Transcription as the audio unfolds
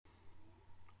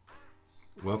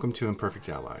Welcome to Imperfect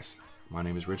Allies. My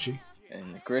name is Richie,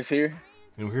 And Chris here.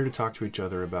 and we're here to talk to each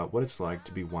other about what it's like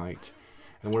to be white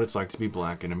and what it's like to be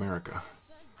black in America.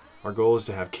 Our goal is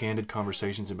to have candid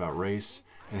conversations about race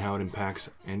and how it impacts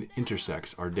and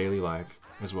intersects our daily life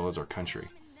as well as our country.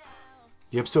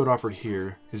 The episode offered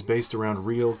here is based around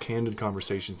real, candid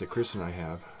conversations that Chris and I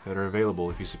have that are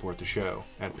available if you support the show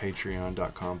at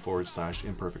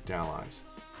patreon.com/imperfectallies.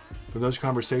 From those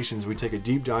conversations, we take a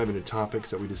deep dive into topics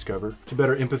that we discover to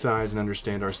better empathize and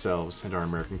understand ourselves and our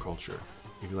American culture.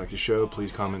 If you like the show,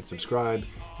 please comment, subscribe,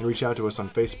 and reach out to us on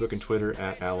Facebook and Twitter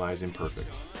at Allies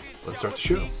Imperfect. Let's start the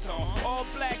show. All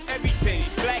black everything,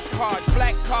 black cars,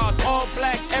 all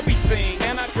black everything.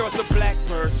 And our girls are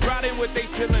blackbirds, riding with they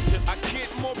diligence. I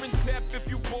get more in depth if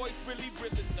you boys really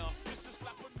real enough. This is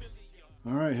like familiar.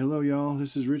 All right, hello, y'all.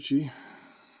 This is Richie.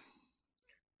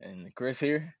 And Chris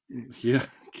here. Yeah,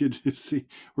 good to see.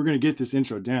 We're going to get this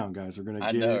intro down, guys. We're going to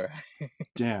I get know, it right?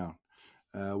 down.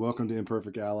 Welcome to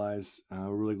Imperfect Allies.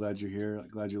 We're really glad you're here.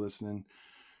 Glad you're listening.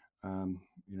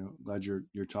 Glad you're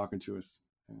talking to us.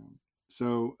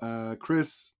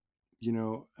 Chris,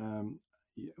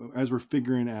 as we're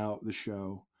figuring out the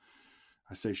show,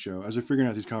 as we're figuring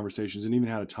out these conversations and even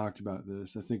how to talk about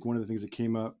this, I think one of the things that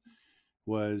came up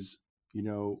was,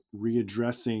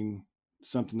 readdressing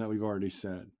something that we've already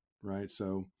said, right?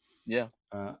 So Yeah.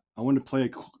 I wanted to play a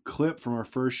clip from our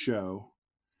first show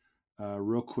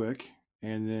real quick,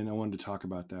 and then I wanted to talk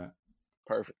about that.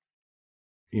 Perfect.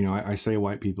 I say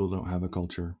white people don't have a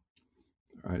culture.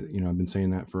 I've been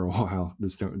saying that for a while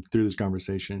through this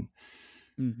conversation.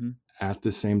 Mm-hmm. At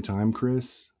the same time,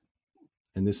 Chris,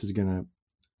 and this is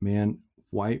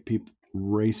white people,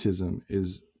 racism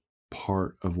is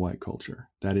part of white culture.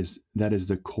 That is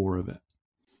the core of it.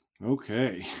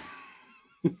 Okay.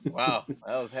 Wow,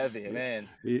 that was heavy, man.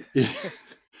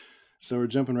 So we're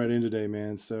jumping right in today,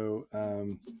 man. So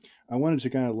I wanted to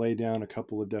kind of lay down a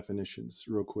couple of definitions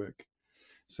real quick.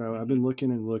 So I've been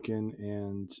looking and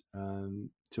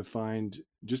to find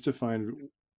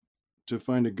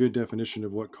a good definition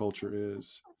of what culture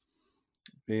is.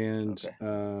 And Okay.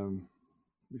 let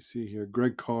me see here.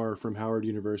 Greg Carr from Howard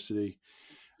University,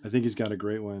 I think he's got a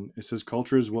great one. It says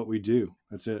culture is what we do.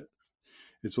 That's it.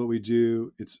 It's what we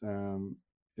do.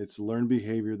 It's learned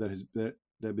behavior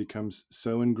that becomes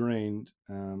so ingrained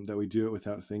that we do it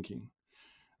without thinking.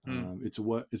 It's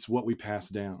what we pass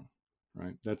down,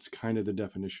 right? That's kind of the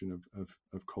definition of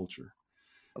culture.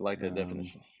 I like that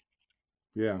definition.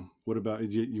 Yeah. What about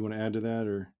you want to add to that,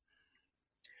 or?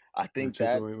 I think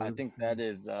that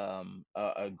is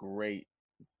a great,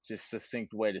 just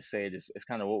succinct way to say it. It's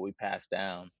kind of what we pass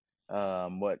down.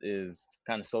 What is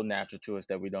kind of so natural to us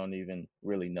that we don't even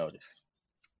really notice.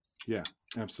 Yeah,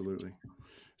 absolutely.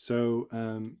 So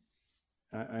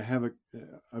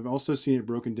I've also seen it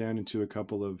broken down into a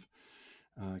couple of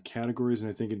categories, and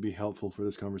I think it'd be helpful for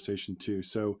this conversation too.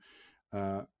 So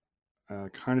kind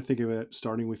of think of it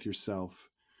starting with yourself.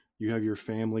 You have your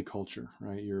family culture,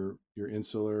 right? Your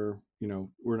insular,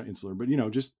 we're not insular, but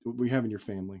just we have in your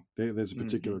family. There's a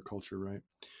particular culture, right?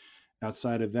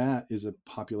 Outside of that is a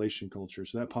population culture.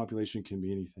 So that population can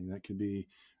be anything. That could be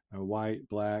white,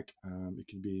 black. It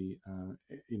could be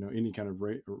any kind of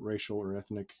racial or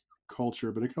ethnic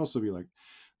culture, but it can also be like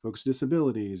folks with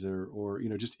disabilities or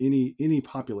just any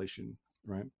population,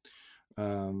 right?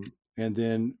 And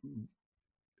then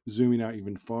zooming out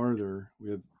even farther, we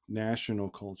have national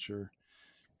culture,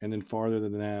 and then farther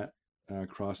than that,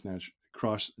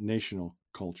 cross-national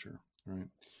culture, right?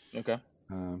 Okay.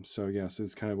 So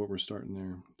it's kind of what we're starting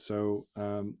there. So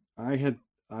I had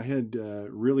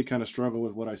really kind of struggled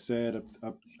with what I said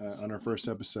up on our first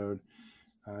episode,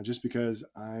 just because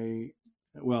for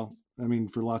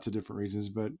lots of different reasons,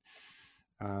 but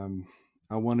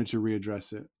I wanted to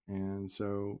readdress it, and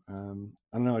so I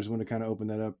don't know. I just want to kind of open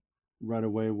that up right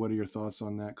away. What are your thoughts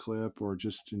on that clip, or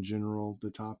just in general the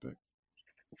topic?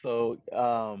 So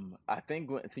I think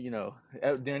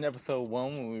during episode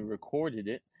 1 when we recorded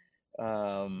it,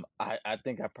 I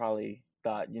think I probably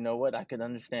thought, you know what, I could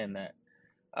understand that.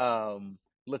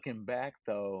 Looking back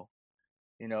though,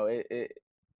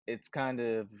 it's kind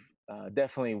of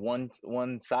definitely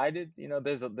one-sided.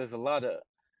 There's a lot of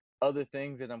other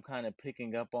things that I'm kind of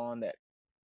picking up on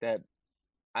that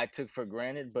I took for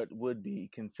granted, but would be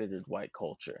considered white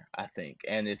culture, I think.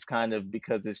 And it's kind of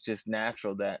because it's just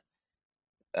natural that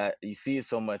you see it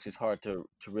so much, it's hard to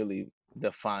really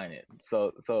define it.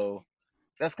 So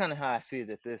that's kind of how I see it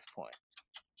at this point.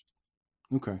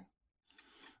 Okay.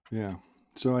 Yeah.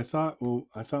 So I thought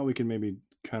we could maybe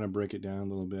kind of break it down a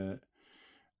little bit,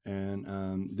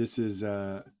 and this is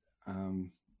kind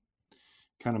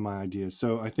kind of my idea.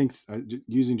 So I think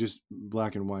using just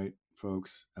black and white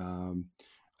folks,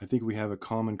 I think we have a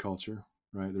common culture,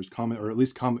 right? There's common, or at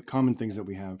least common things that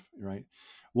we have, right?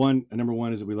 Number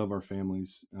one is that we love our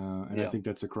families, and I Yeah. think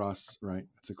that's across, right?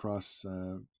 It's across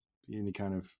any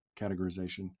kind of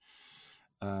categorization.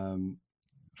 Um,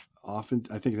 Often,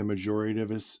 I think the majority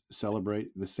of us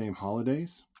celebrate the same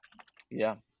holidays.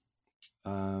 Yeah.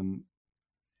 Um,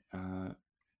 uh,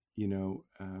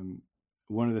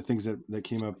 One of the things that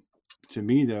came up to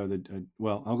me though, that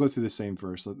well, I'll go through the same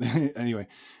first. Anyway,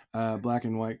 black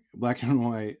and white.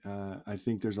 I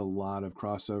think there's a lot of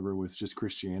crossover with just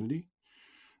Christianity.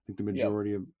 I think the Yep.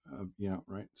 majority of yeah,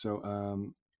 right.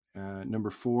 So number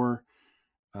four,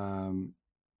 um,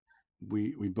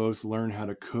 we both learn how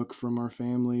to cook from our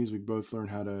families. We both learn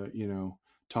how to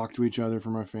talk to each other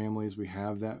from our families. We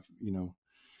have that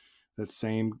that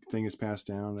same thing is passed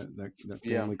down. That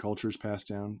Yeah. family culture is passed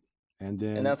down, and And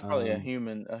then that's probably a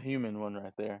human one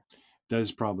right there. that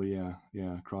is probably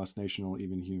cross national,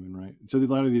 even human, right? So a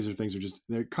lot of these things are just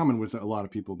they're common with a lot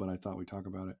of people, but I thought we'd talk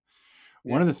about it.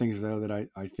 One Yeah. of the things though that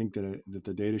I think that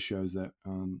the data shows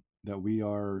that we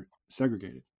are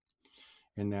segregated,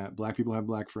 and that black people have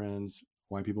black friends,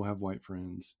 white people have white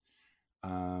friends,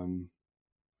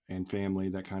 and family,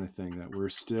 that kind of thing. That we're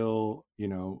still,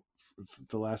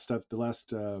 the last stuff, the last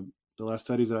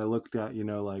studies that I looked at,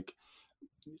 like,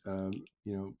 um,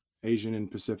 you know, Asian and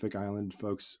Pacific Island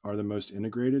folks are the most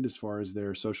integrated as far as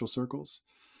their social circles.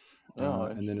 Oh,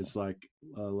 And then interesting. it's like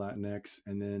Latinx,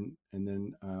 and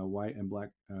then white and black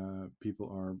people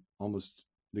are almost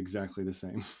exactly the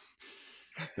same.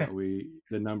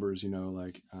 The numbers,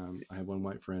 like I have one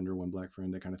white friend or one black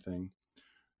friend, that kind of thing.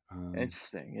 Um,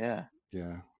 Interesting. Yeah.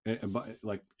 yeah, but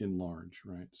like in large,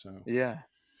 right? Yeah.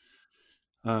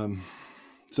 Um,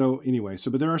 so anyway,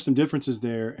 but there are some differences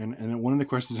there, and one of the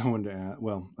questions I wanted to ask,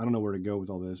 well, I don't know where to go with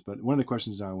all this, but one of the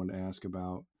questions I wanted to ask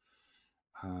about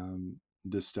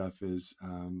this stuff is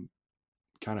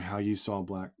kind of how you saw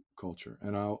black culture,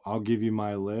 and I'll give you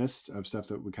my list of stuff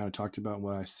that we kind of talked about,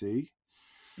 what I see,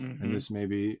 and Mhm. this may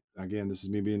be, again, this is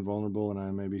me being vulnerable, and I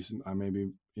may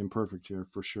be imperfect here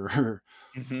for sure.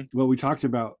 Mhm. Well, we talked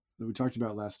about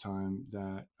last time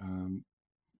that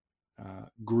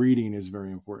greeting is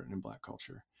very important in black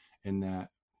culture, and that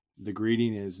the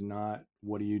greeting is not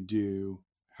what do you do,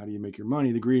 how do you make your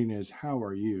money. The greeting is how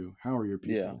are you, how are your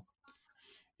Yeah. people,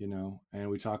 and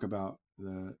we talk about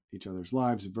each other's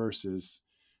lives versus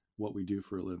what we do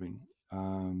for a living.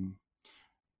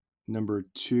 Number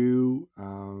two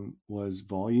was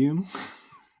volume.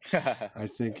 I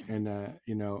think, and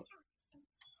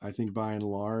I think by and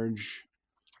large,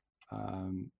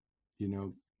 um, you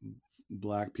know,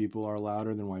 black people are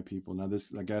louder than white people. Now,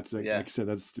 this, like Yeah. I said,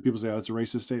 that's the people say, oh, it's a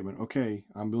racist statement. Okay,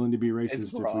 I'm willing to be It's racist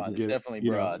if we can broad. It's get, definitely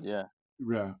broad. Yeah.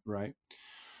 yeah, right.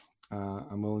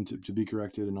 I'm willing to be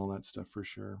corrected and all that stuff for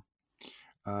sure.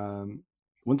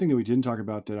 One thing that we didn't talk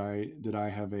about that I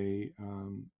have a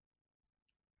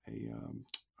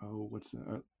oh, what's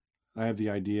that? I have the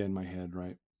idea in my head,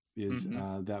 right? Is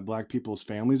Mhm. that black people's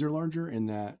families are larger, in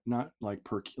that not like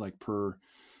per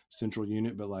central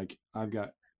unit, but like I've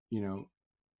got, you know,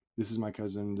 this is my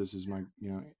cousin, this is my,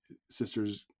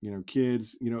 sister's,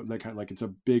 kids, that kind of, like, it's a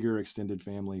bigger extended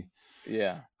family,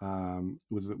 Yeah.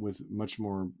 with much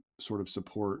more sort of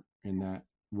support in that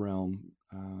realm.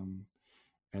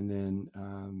 And then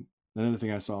another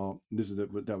thing I saw, this is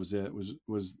that was it,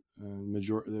 was the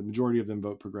majority of them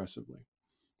vote progressively,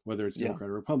 whether it's Yeah. Democrat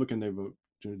or Republican, they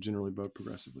generally vote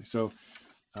progressively. So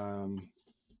um,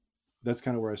 that's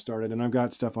kind of where I started, and I've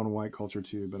got stuff on white culture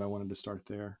too, but I wanted to start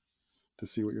there to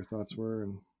see what your thoughts were.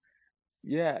 And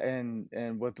Yeah.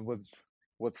 And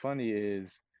what's funny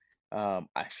is,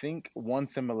 I think one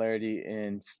similarity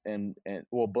in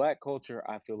well, black culture,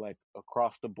 I feel like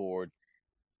across the board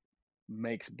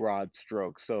makes broad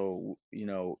strokes. So,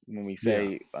 when we yeah.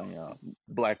 say,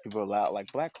 black people are loud,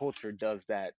 like black culture does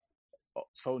that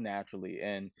so naturally,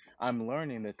 and I'm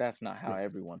learning that that's not how Yeah.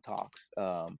 everyone talks.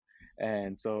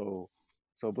 And so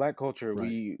black culture,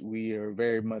 Right. we are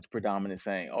very much predominant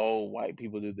saying, oh, white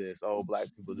people do this, oh, black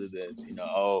people do this,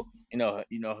 oh,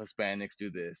 Hispanics do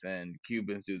this and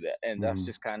Cubans do that, and that's Mm-hmm.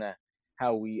 just kind of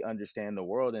how we understand the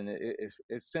world, and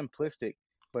it's simplistic,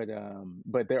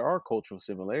 but there are cultural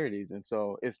similarities, and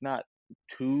so it's not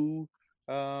too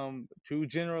too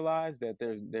generalized that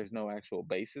there's no actual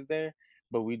basis there,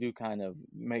 but we do kind of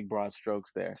make broad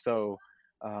strokes there. So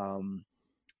um,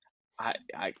 I,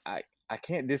 I I I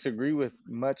can't disagree with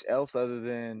much else other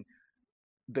than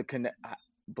the connect.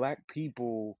 Black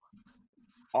people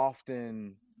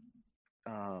often,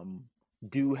 um,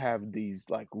 do have these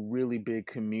like really big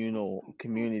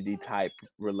community type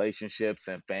relationships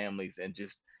and families, and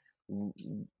just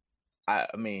I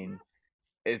mean,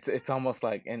 it's almost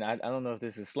like, and I don't know if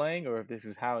this is slang or if this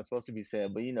is how it's supposed to be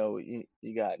said, but you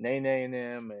got Nene and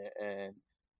them,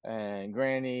 and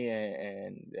Granny,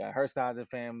 and her side of the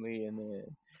family, and then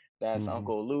that's Hmm.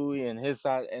 Uncle Louie and his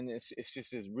side, and it's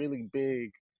just this really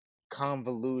big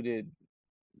convoluted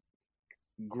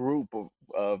group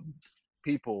of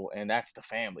people, and that's the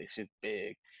family. It's just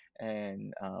big,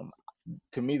 and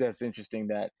to me that's interesting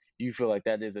that you feel like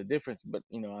that is a difference, but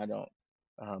I don't.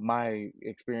 My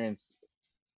experience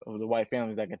of the white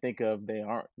families I can think of, they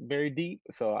aren't very deep,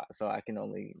 so I can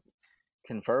only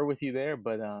confer with you there.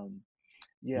 But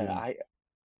yeah, Yeah. I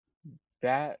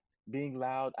that being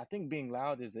loud, I think being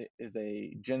loud is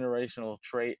a generational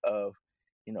trait of,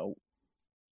 you know,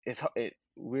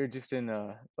 we're just in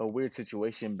a weird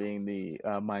situation being the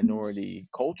minority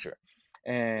culture,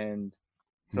 and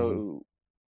Hmm. so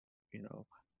you know,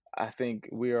 I think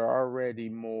we are already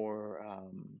more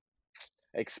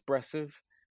expressive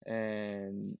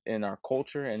and in our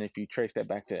culture, and if you trace that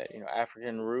back to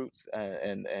African roots,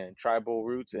 and tribal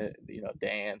roots,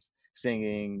 dance,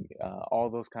 singing, all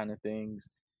those kind of things.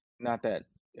 Not that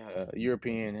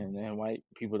European and white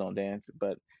people don't dance,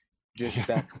 but just Yeah.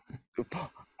 that's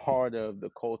part of the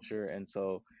culture. And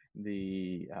so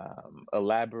the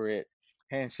elaborate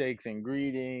handshakes and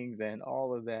greetings and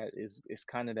all of that is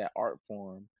kind of that art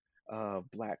form of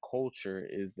Black culture,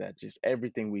 is that just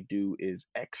everything we do is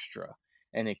extra,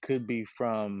 and it could be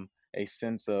from a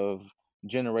sense of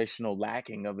generational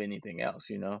lacking of anything else.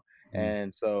 Mm.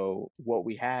 And so what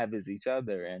we have is each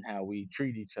other and how we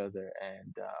treat each other,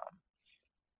 and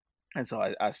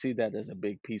so I see that as a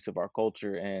big piece of our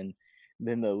culture. And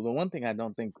then the one thing I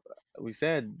don't think we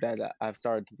said that I've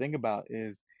started to think about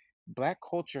is Black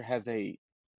culture has a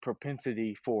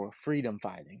propensity for freedom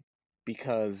fighting,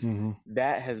 because Hmm.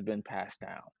 that has been passed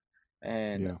down.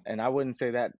 And Yeah. and I wouldn't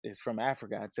say that is from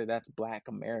Africa. I'd say that's Black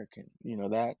American.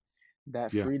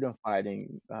 That Yeah. freedom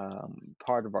fighting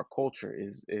part of our culture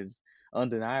is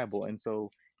undeniable. And so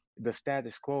the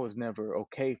status quo is never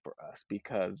okay for us,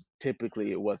 because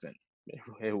typically it wasn't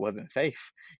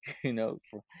safe,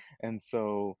 and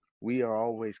so we are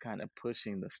always kind of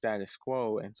pushing the status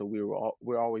quo, and so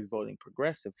we're always voting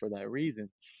progressive for that reason.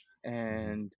 Hmm.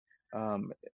 And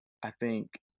um, I think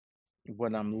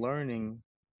what I'm learning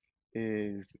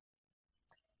is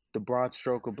the broad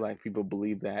stroke of Black people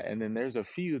believe that, and then there's a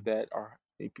few that are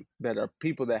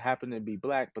people that happen to be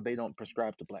Black, but they don't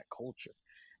prescribe to Black culture,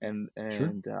 and Sure.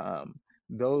 and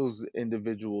those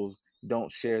individuals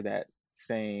don't share that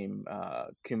same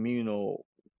communal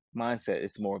mindset.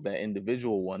 It's more of that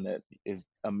individual one that is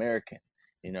American,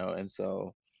 and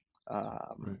so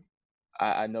um, Right.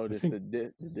 I I noticed think.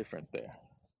 the difference there.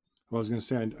 Well, I was going to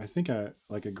say. I think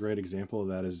like a great example of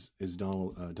that is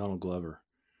Donald Glover.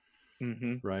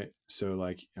 Hmm. Right. So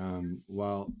like,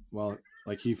 while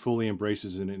like he fully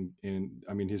embraces it, and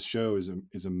I mean his show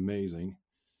is amazing.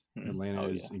 Atlanta Oh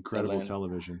is yes, incredible Atlanta.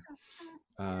 television.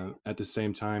 At the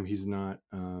same time, he's not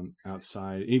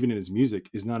outside, even in his music,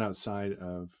 is not outside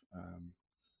of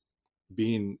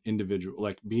being individual,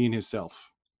 like being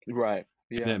himself. Right.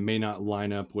 And Yeah. that may not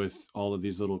line up with all of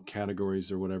these little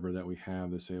categories or whatever that we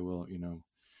have that say, well,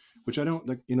 which I don't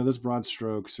like, those broad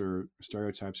strokes or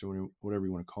stereotypes or whatever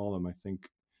you want to call them. I think,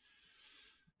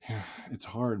 yeah, it's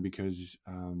hard because,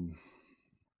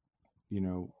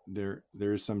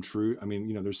 there is some truth. I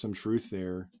mean, there's some truth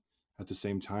there. At the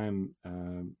same time,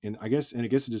 and I guess it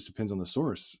just depends on the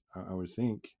source. I would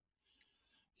think,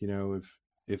 if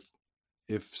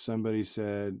if somebody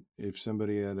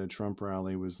at a Trump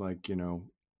rally was like,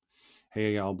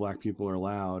 hey, all Black people are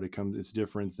loud, it's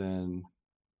different than,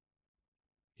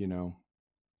 you know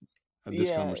this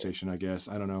Yeah. conversation. I guess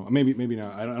I don't know. Maybe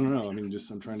not. I don't know. I mean, just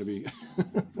I'm trying to be.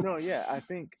 No, yeah, I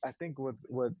think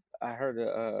what I heard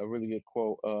a really good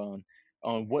quote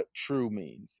on what true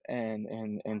means, and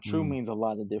true Mm, means a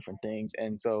lot of different things.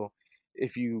 And so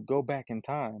if you go back in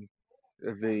time,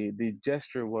 the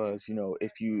gesture was,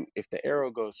 if the arrow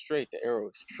goes straight, the arrow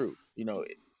is true. You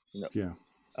yeah.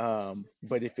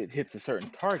 but if it hits a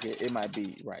certain target, it might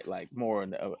be right, like more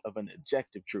of an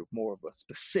objective truth, more of a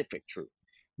specific truth.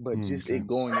 But just Okay. it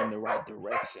going in the right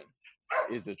direction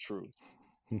is a truth.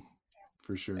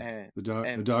 For sure. and The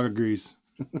and dog agrees.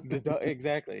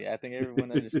 exactly. I think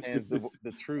everyone understands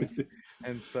the truth,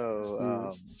 and so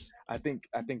Yeah. I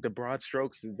think the broad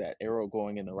strokes is that arrow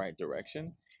going in the right direction,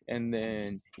 and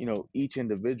then each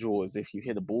individual is if you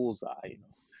hit a bullseye,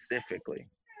 specifically.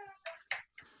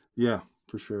 Yeah,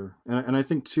 for sure. And I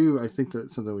think too, I think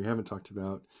that's something we haven't talked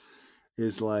about.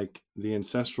 is like the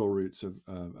ancestral roots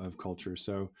of culture.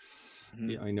 So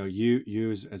Hmm. I know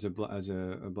you as a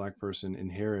black person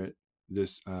inherit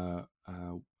this.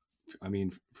 I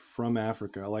mean, from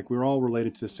Africa, like we're all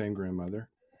related to the same grandmother,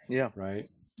 Yeah. right?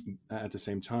 At the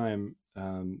same time,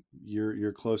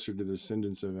 you're closer to the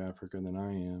descendants of Africa than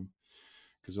I am,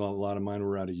 because a lot of mine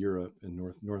were out of Europe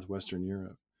and northwestern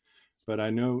Europe. But I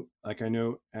know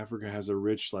Africa has a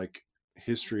rich like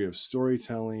history of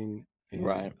storytelling and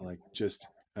Right. like just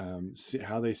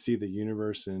how they see the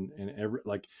universe and every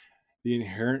like the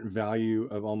inherent value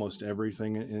of almost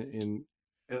everything in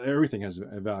everything has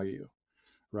a value,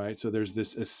 right? So there's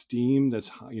this esteem that's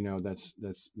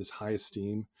that's this high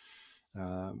esteem,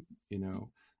 you know,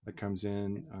 that comes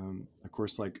in. Of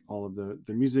course, like all of the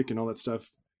music and all that stuff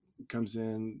comes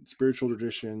in, spiritual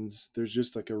traditions. There's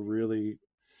just like a really,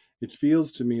 it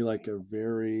feels to me like a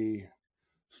very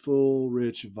full,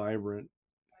 rich, vibrant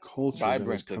culture that is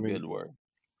Vibrant's a coming. good word.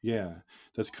 Yeah,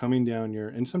 that's coming down your,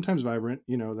 and sometimes vibrant.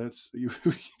 That's you.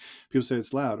 People say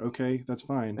it's loud. Okay, that's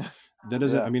fine. That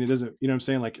doesn't. I Yeah. mean, it doesn't. You know what I'm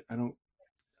saying? Like I don't.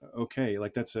 Okay,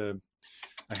 like that's a.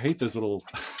 I hate those little.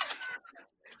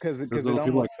 Those Because it little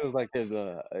people like. almost feels like there's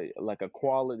a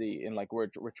quality, and like we're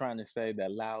trying to say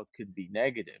that loud could be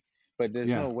negative, but there's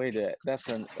Yeah, no way that that's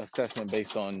an assessment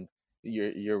based on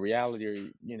your reality, or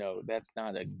that's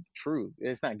not a truth.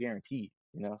 It's not guaranteed.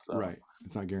 So right.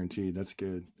 It's not guaranteed. That's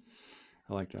good.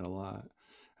 I like that a lot.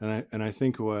 And I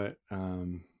think what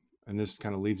and this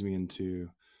kind of leads me into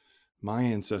my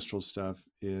ancestral stuff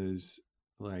is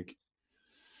like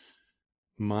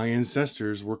my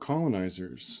ancestors were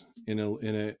colonizers in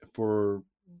a for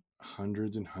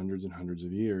hundreds and hundreds and hundreds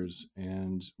of years.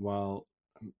 And while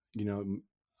you know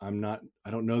I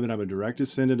don't know that I'm a direct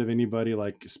descendant of anybody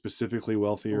like specifically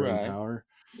wealthy or in right, power,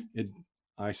 it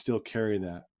I still carry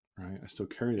that, right? I still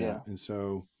carry yeah, that. And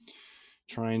so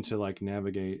trying to like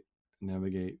navigate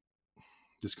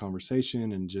this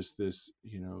conversation and just this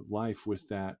life with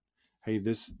that, hey,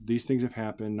 these things have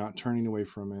happened, not turning away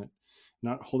from it,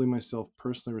 not holding myself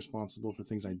personally responsible for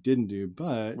things I didn't do,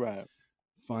 but right,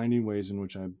 finding ways in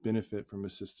which I benefit from a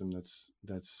system that's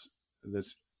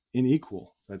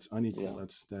unequal, yeah,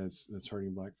 that's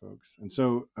hurting black folks. And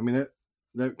so I mean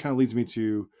that kind of leads me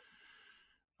to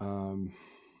um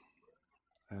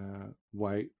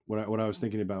white what I was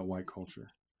thinking about white culture.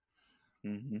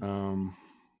 hmm, um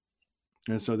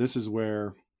and so this is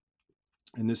where,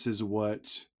 and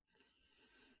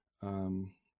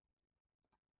um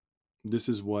this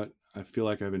is what I feel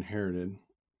like I've inherited,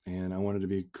 and I wanted to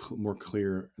be more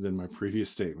clear than my previous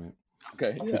statement,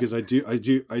 okay, yeah, because I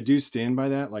do stand by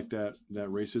that, like that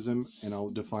racism, and I'll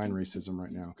define racism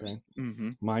right now. Okay,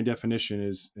 hmm, my definition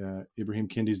is Ibrahim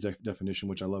Kendi's definition,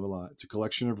 which I love a lot. It's a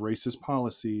collection of racist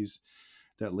policies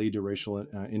that lead to racial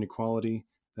inequality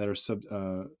that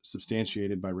are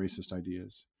substantiated by racist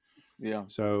ideas. yeah,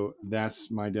 So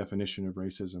that's my definition of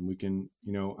racism. We can,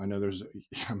 I know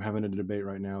I'm having a debate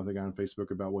right now with a guy on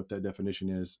Facebook about what that definition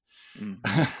is. hmm,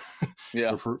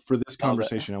 yeah, But for this all that,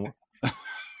 conversation, I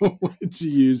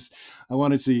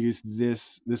wanted to use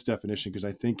this definition because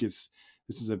I think this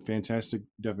is a fantastic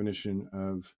definition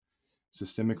of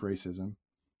systemic racism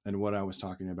and what I was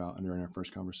talking about during our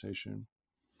first conversation.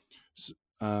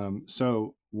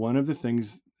 So one of the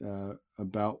things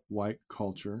about white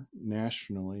culture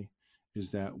nationally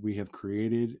is that we have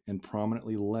created and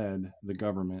prominently led the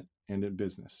government and in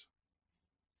business.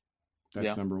 That's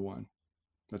yeah, number one.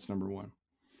 That's number one.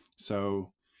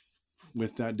 So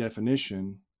with that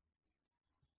definition,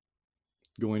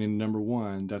 going in number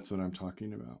one, that's what I'm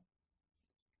talking about.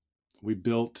 We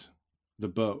built the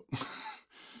boat,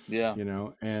 yeah,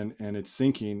 and it's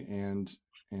sinking,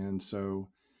 and so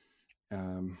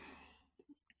um,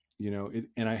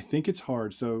 and I think it's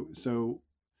hard. So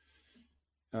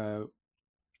I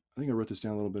think I wrote this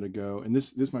down a little bit ago, and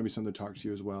this might be something to talk to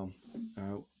you as well.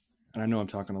 And I know I'm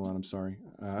talking a lot. I'm sorry.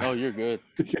 oh, you're good,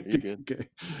 you're good, Okay.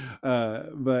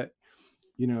 But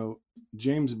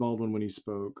James Baldwin when he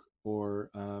spoke, or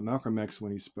Malcolm X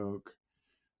when he spoke,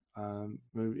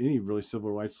 any really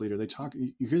civil rights leader, they talk.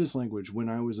 You hear this language. When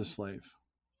I was a slave.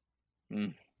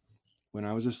 mm, When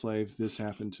I was a slave, this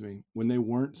happened to me. When they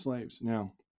weren't slaves.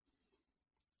 Now,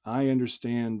 I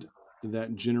understand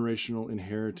that generational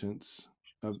inheritance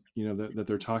of that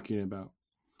they're talking about.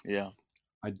 yeah.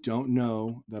 I don't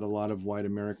know that a lot of white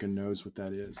America knows what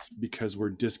that is because we're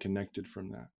disconnected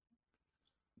from that.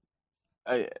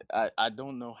 I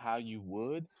don't know how you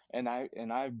would, and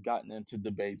I've gotten into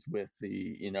debates with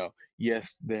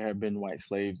yes, there have been white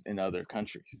slaves in other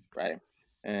countries, right?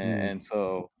 Mm, And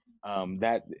so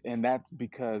that's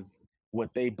because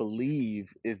what they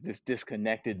believe is this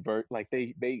disconnected like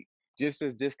they just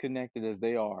as disconnected as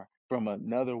they are from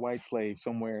another white slave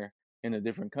somewhere in a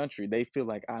different country, they feel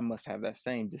like I must have that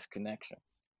same disconnection.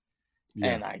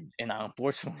 Yeah. And I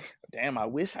unfortunately, damn, I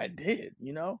wish I did,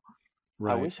 you know?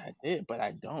 I Right. wish I did, but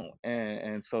I don't.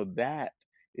 And so that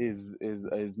is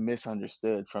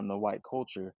misunderstood from the white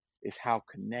culture, is how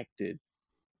connected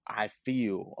I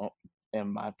feel,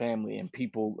 and my family and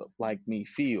people like me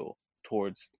feel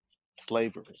towards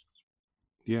slavery.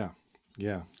 Yeah.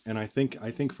 Yeah. And I think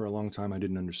for a long time I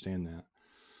didn't understand that.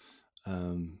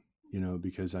 Um,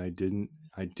 because I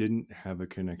didn't have a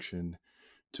connection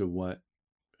to what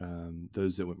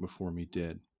those that went before me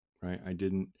did. Right. I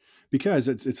didn't, because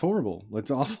it's horrible. It's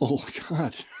awful.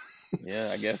 God. Yeah,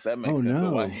 I guess that Oh makes sense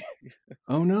of no. why.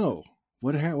 Oh no.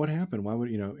 What happened? Why would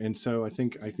And so I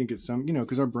think it's some,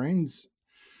 because our brains,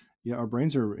 yeah, our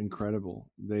brains are incredible.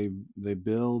 They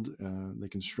build, they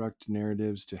construct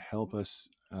narratives to help us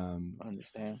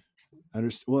Understand.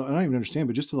 understand. Well, I don't even understand,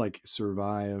 but just to like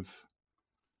survive,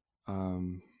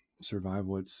 um, survive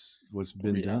what's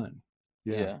been Yeah. done.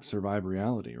 Yeah, Yeah. survive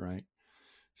reality, right?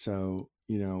 So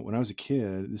when I was a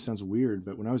kid, this sounds weird,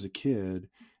 but when I was a kid,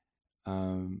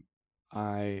 um,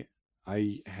 I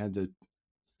I had to.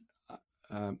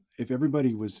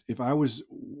 If I was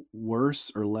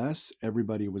worse or less,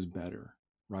 everybody was better,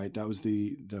 right? That was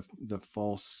the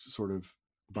false sort of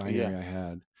Yeah. binary I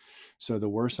had. So the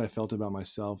worse I felt about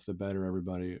myself, the better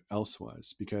everybody else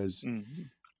was, because Hmm.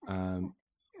 um,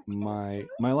 my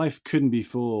life couldn't be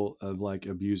full of like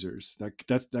abusers. That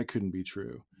couldn't be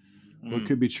true. What Mm.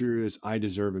 could be true is I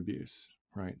deserve abuse,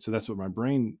 right? So that's what my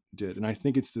brain did, and I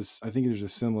think it's this. I think there's a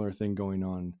similar thing going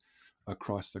on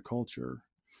across the culture.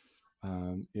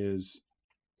 Is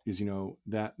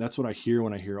that's what I hear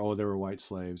when I hear, oh, there were white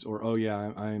slaves, or oh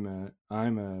yeah,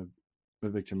 I'm a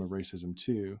victim of racism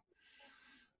too.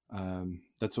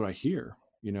 That's what I hear.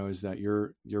 Is that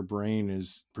your brain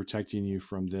is protecting you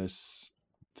from this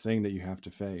thing that you have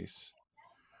to face.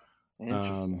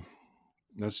 Interesting. Um,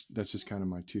 that's just kind of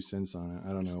my 2 cents on it.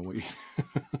 I don't know what you.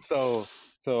 So,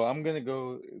 so I'm gonna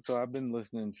go. So I've been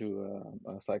listening to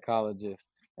a psychologist,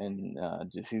 and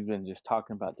just he's been just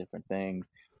talking about different things,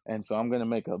 and so I'm gonna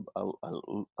make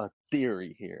a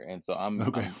theory here, and so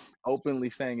Okay. I'm openly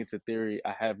saying it's a theory.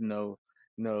 I have not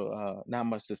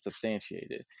much to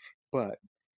substantiate it, but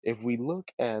if we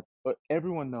look at, but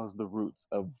everyone knows the roots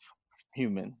of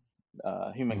humankind.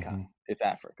 Mm-hmm. It's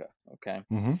Africa, okay?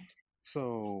 Mm-hmm.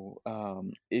 So,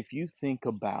 if you think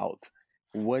about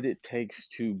what it takes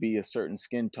to be a certain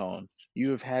skin tone,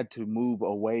 you have had to move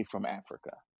away from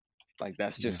Africa. Like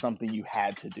that's just Yeah. something you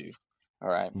had to do. All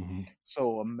right. Mm-hmm.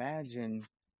 So imagine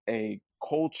a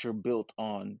culture built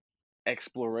on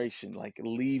exploration, like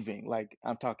leaving, like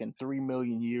I'm talking 3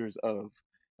 million years of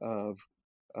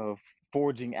of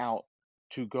forging out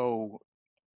to go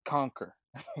conquer,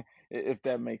 if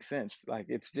that makes sense. Like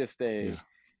it's just Yeah.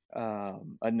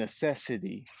 a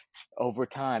necessity. Over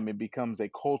time it becomes a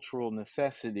cultural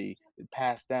necessity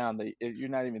passed down, that you're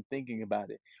not even thinking about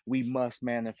it. We must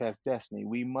manifest destiny,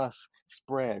 we must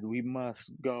spread, we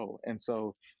must go. And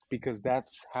so because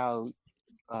that's how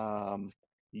um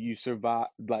you survive.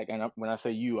 Like, and when I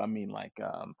say you, I mean like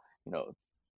you know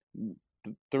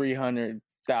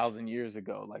 300,000 years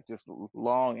ago, like just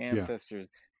long Yeah. ancestors.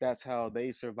 That's how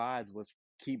they survived, was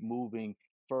keep moving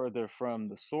further from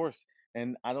the source.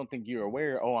 And I don't think you're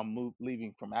aware, oh,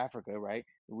 leaving from Africa, right?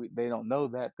 They don't know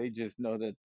that. They just know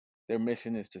that their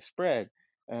mission is to spread.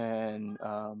 And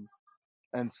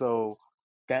so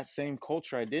that same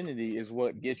culture identity is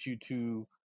what gets you to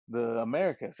the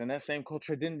Americas. And that same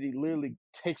culture identity literally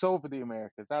takes over the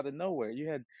Americas out of nowhere. You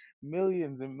had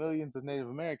millions and millions of Native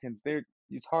Americans. There,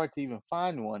 it's hard to even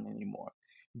find one anymore.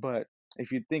 But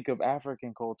if you think of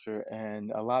African culture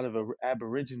and a lot of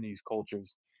Aborigines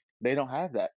cultures, they don't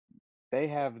have that. They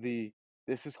have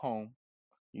this is home.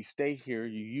 You stay here.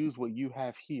 You use what you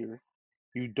have here.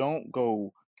 You don't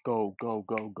go.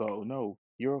 No,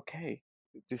 you're okay.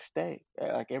 Just stay.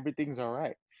 Like everything's all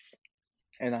right.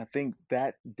 And I think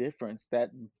that difference,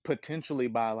 that potentially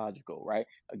biological, right?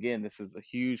 Again, this is a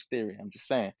huge theory. I'm just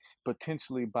saying,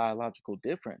 potentially biological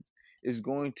difference is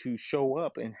going to show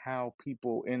up in how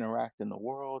people interact in the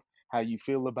world, how you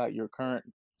feel about your current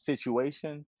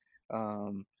situation,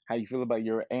 how you feel about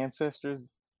your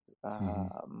ancestors. Mm-hmm.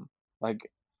 Um, like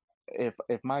if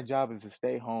my job is to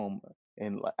stay home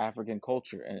in African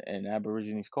culture and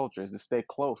Aborigines culture, is to stay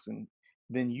close, and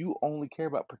then you only care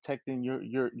about protecting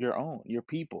your own, your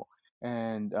people.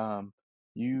 And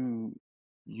you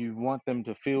you want them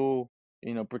to feel,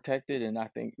 protected. And I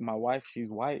think my wife, she's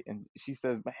white, and she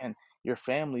says, man, your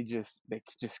family just, they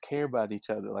just care about each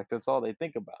other, like that's all they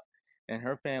think about. and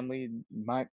her family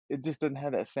might it just doesn't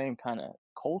have that same kind of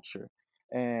culture.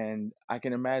 And I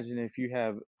can imagine if you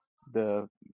have the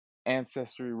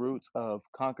ancestry roots of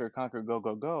conquer, conquer, go,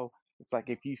 go, go, it's like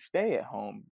if you stay at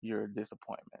home, you're a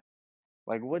disappointment.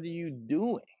 Like, what are you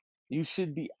doing? You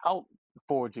should be out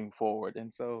forging forward.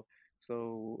 And it's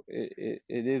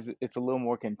a little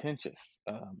more contentious.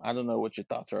 I don't know what your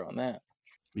thoughts are on that.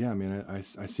 Yeah, I mean, I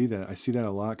see that. I see that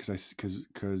a lot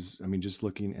because I mean, just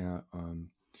looking at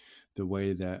the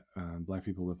way that Black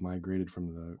people have migrated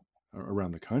from the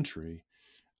around the country.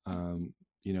 Um,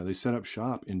 you know, they set up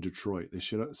shop in Detroit. They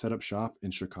should set up shop in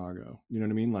Chicago. You know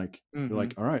what I mean? Like they're Hmm.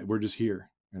 like, all right, we're just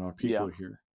here, and our people Yeah. are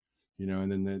here. You know,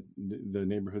 and then the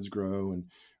neighborhoods grow, and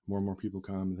more people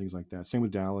come, and things like that. Same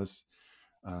with Dallas.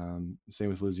 Same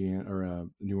with Louisiana or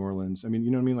New Orleans. I mean,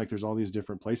 you know what I mean? Like there's all these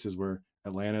different places where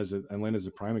Atlanta's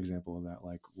a prime example of that.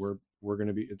 Like we're going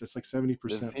to be, that's like This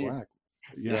 70% here. Black.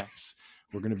 Yeah. Yes.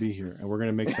 We're going to be here and we're going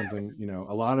to make something, you know,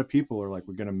 a lot of people are like,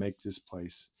 we're going to make this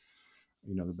place,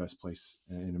 you know, the best place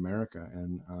in America.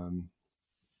 And,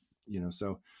 you know,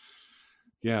 so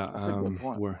yeah, That's a good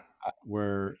point. oh,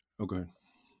 go ahead.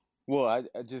 Well, I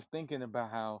just thinking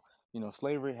about how,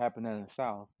 slavery happened in the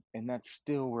South, and that's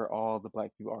still where all the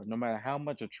black people are. No matter how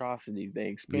much atrocities they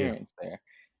Yeah. experienced there,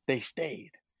 they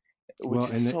stayed, Well, which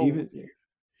is and so even weird.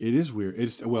 it is weird.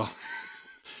 It's well,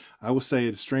 I will say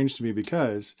it's strange to me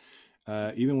because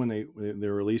even when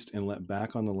they're released and let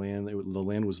back on the land, the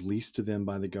land was leased to them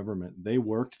by the government. They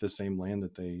worked the same land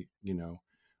that they, you know,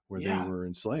 where they Yeah, were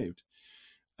enslaved,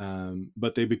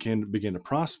 but they began to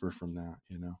prosper from that,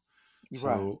 you know. you're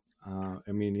right. So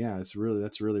I mean, yeah, that's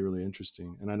really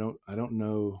interesting. And I don't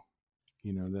know,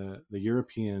 you know, the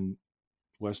European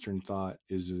Western thought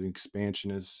is an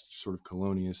expansionist sort of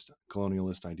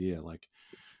colonialist idea. Like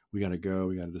we got to go,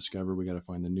 we got to discover, we got to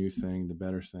find the new thing, the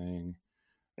better thing.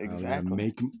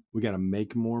 Exactly. We got to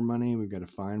make more money. We've got to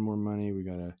find more money. We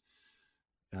got to,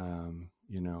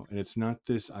 you know, and it's not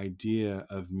this idea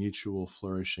of mutual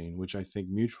flourishing, which I think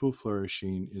mutual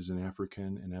flourishing is an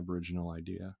African and Aboriginal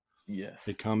idea. Yes.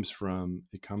 It comes from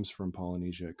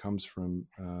Polynesia. It comes from,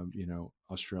 you know,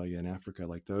 Australia and Africa.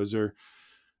 Like those are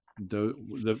the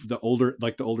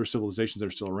older civilizations that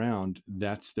are still around.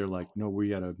 They're like, no,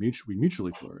 we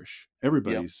mutually flourish. Yep.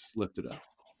 Everybody's lifted up.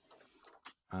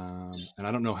 And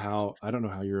I don't know how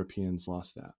Europeans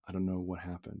lost that. I don't know what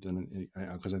happened, and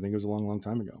because I think it was a long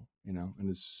time ago, you know. And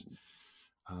it's,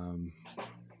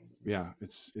 yeah,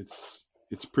 it's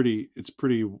pretty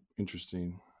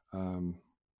interesting.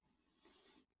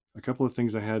 A couple of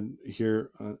things I had here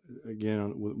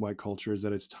again with white culture is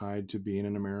that it's tied to being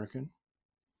an American.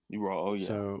 You were. Oh yeah.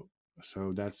 So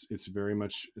it's very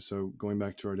much so. Going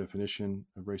back to our definition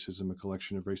of racism, a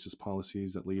collection of racist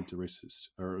policies that lead to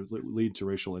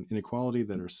racial inequality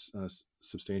that are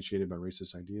substantiated by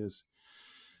racist ideas.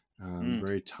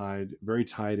 Very tied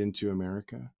into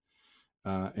America,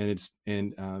 and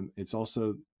it's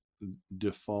also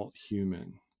default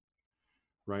human,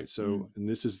 right? So, and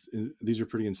these are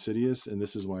pretty insidious, and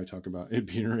this is why I talk about it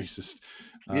being racist.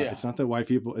 Yeah. It's not that white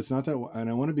people, it's not that, and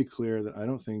I want to be clear that I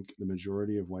don't think the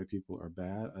majority of white people are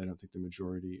bad. I don't think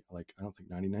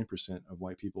 99% of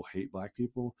white people hate black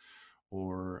people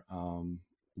or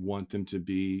want them to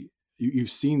be.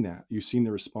 You've seen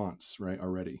the response, right,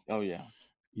 already. Oh yeah.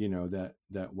 You know that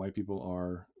white people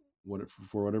are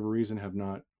for whatever reason have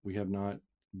not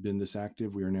been this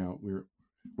active. We're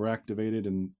activated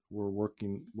and we're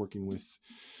working with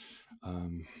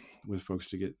folks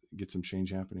to get some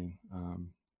change happening.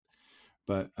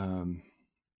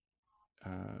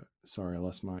 Sorry, I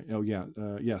lost my. Oh yeah,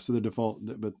 yeah. So the default,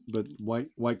 but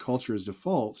white culture is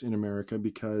default in America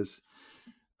because,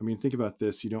 I mean, think about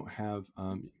this. You don't have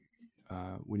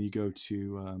when you go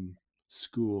to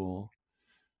school,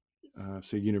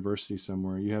 say university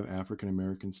somewhere, you have African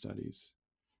American studies,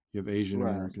 you have Asian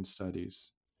Right. American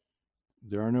studies.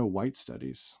 There are no white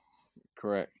studies.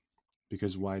 Correct.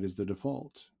 Because white is the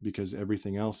default, because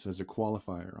everything else has a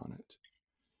qualifier on it.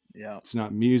 Yeah. It's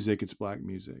not music, it's black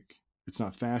music. It's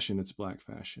not fashion, it's black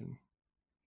fashion.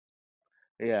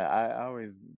 Yeah. I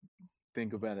always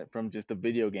think about it from just a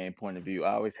video game point of view.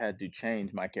 I always had to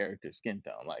change my character's skin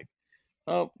tone. Like,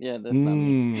 oh yeah, that's not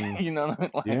me. You know,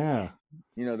 like, Yeah.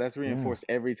 that's Yeah. reinforced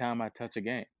every time I touch a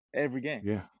game. Every game.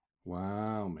 Yeah.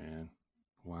 Wow, man.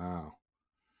 Wow.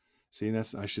 See, I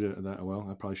probably should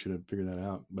have figured that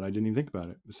out, but I didn't even think about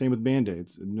it. The same with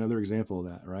Band-Aids, another example of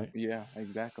that, right? Yeah,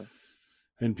 exactly.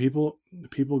 And people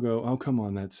go, oh, come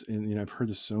on, and you know, I've heard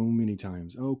this so many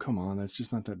times. Oh, come on, that's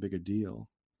just not that big a deal.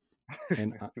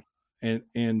 And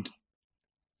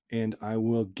I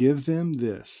will give them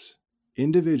this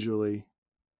individually.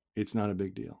 It's not a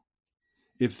big deal.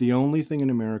 if the only thing in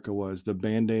America was the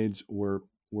Band-Aids were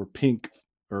pink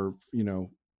or,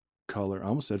 color, I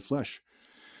almost said flesh,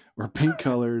 or pink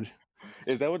colored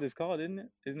Is that what it's called? Isn't it?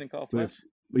 Isn't it called with,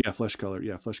 flesh? yeah, flesh colored.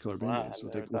 Yeah, flesh colored Wow, Band-Aids, I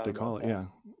what never they thought about call it. that. Yeah.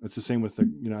 It's the same with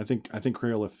the, I think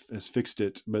Crayola has fixed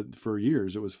it, but for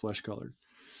years it was flesh colored.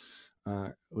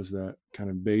 It was that kind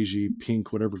of beigey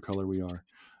pink, whatever color we are.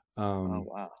 Oh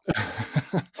wow.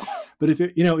 But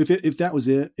if that was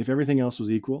it, if everything else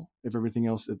was equal, if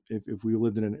we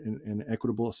lived in an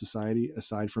equitable society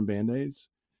aside from Band-Aids,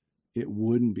 it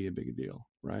wouldn't be a big deal,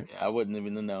 right? Yeah, I wouldn't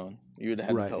even have known. You would have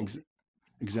to Right. tell me.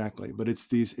 Exactly. But it's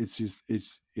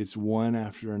one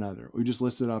after another. We just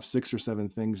listed off 6 or 7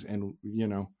 things, and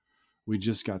we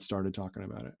just got started talking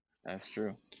about it. That's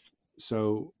true.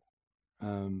 So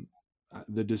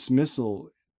the dismissal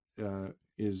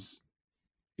is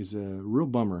a real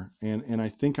bummer, and I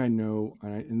think I know,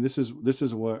 and this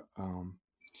is what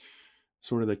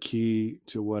sort of the key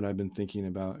to what I've been thinking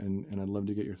about, and I'd love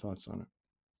to get your thoughts on it.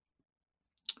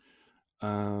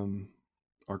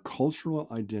 Our cultural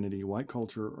identity, white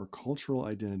culture or cultural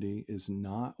identity, is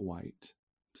not white.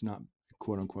 It's not,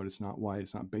 quote unquote, it's not white.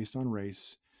 It's not based on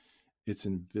race. It's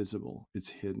invisible. It's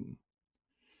hidden.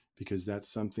 Because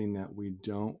that's something that we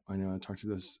don't, I know I talked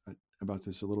about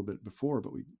this a little bit before,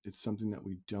 but it's something that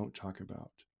we don't talk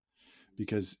about.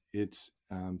 Because it's,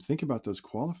 think about those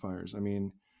qualifiers. I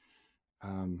mean,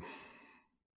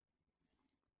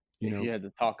 If you had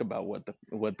to talk about what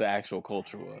the actual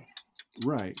culture was.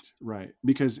 Right.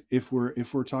 Because if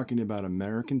we're talking about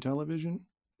American television,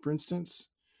 for instance,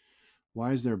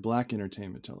 why is there black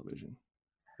entertainment television?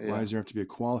 Yeah. Why does there have to be a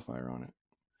qualifier on it?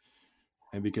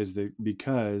 And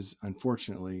because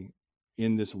unfortunately,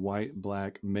 in this white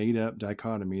black made up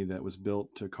dichotomy that was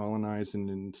built to colonize and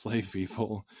enslave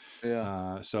people,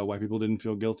 so white people didn't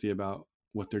feel guilty about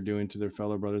what they're doing to their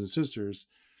fellow brothers and sisters.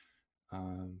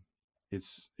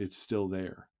 It's still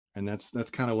there. And that's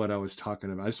kind of what I was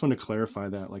talking about. I just want to clarify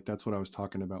that, like, that's what I was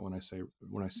talking about when I say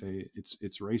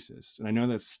it's racist. And I know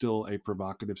that's still a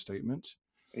provocative statement.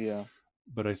 Yeah.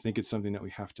 But I think it's something that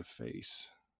we have to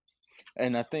face.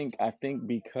 And I think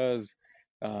because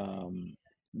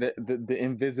the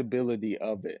invisibility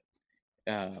of it,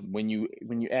 when you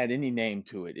add any name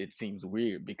to it, it seems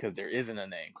weird because there isn't a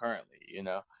name currently,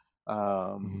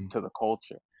 to the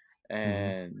culture.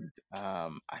 And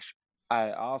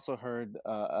I also heard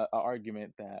an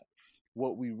argument that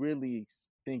what we really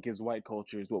think is white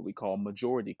culture is what we call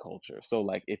majority culture. So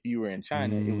like if you were in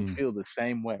China, it would feel the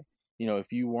same way.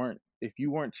 If you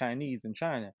weren't Chinese in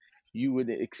China, you would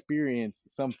experience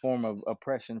some form of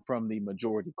oppression from the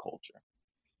majority culture.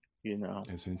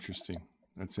 That's interesting.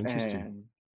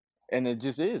 And it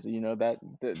just is,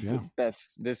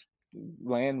 that's this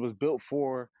land was built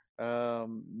for the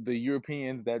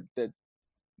Europeans that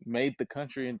made the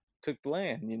country and took the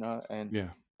land,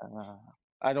 and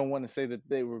I don't want to say that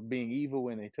they were being evil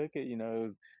when they took it. It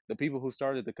was the people who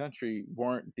started the country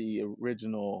weren't the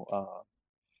original,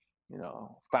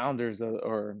 founders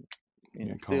or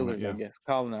stealers, I guess,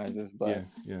 colonizers, but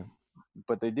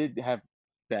but they did have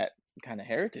that kind of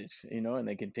heritage, and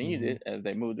they continued it as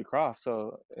they moved across.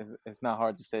 So it's not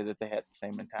hard to say that they had the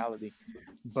same mentality,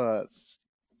 but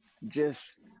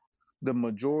just the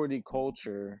majority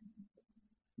culture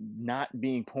not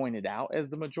being pointed out as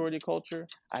the majority culture,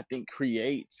 I think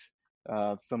creates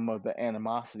some of the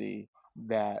animosity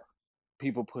that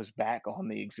people push back on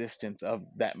the existence of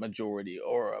that majority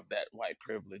or of that white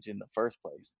privilege in the first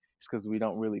place. It's because we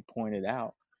don't really point it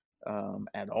out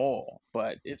at all,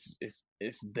 but it's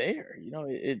there.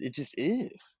 It just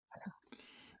is.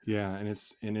 Yeah, and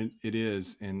it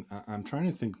is, and I'm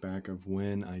trying to think back of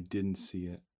when I didn't see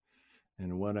it,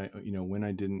 and what when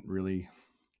I didn't really.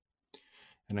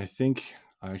 And I think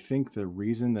the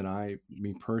reason that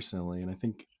me personally, and I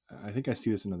think I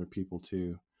see this in other people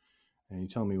too, and you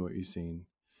tell me what you've seen,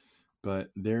 but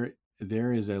there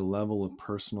is a level of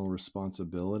personal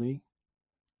responsibility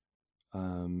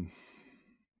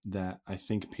that I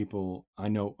think people, I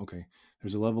know, okay,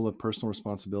 there's a level of personal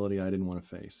responsibility I didn't want to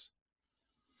face.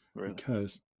 Really?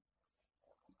 Because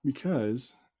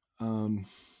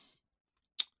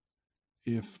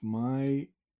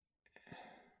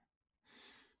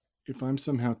if I'm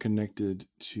somehow connected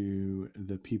to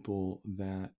the people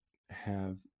that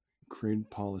have created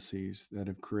policies that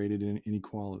have created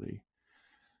inequality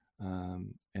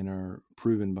and are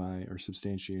proven by or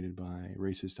substantiated by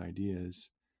racist ideas,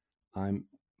 I'm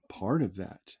part of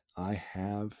that. I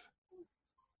have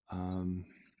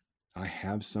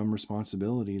some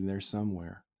responsibility there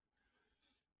somewhere,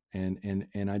 and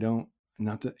I don't,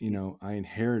 not that I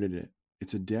inherited it.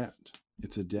 It's a debt.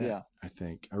 Yeah. I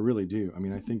think I really do. I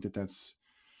mean, I think that's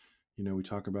we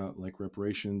talk about like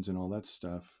reparations and all that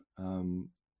stuff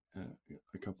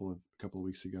a couple of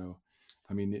weeks ago.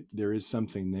 I mean, there is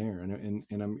something there, and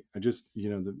I just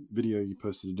the video you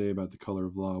posted today about The Color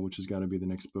of Law, which has got to be the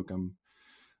next book I'm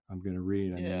going to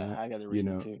read. I mean, Yeah, that I got to read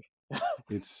it too.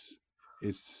 it's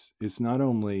it's not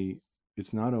only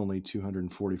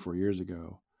 244 years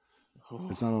ago.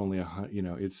 It's not only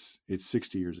it's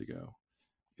 60 years ago.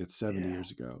 It's 70 Yeah,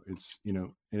 years ago. It's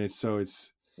and it's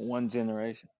one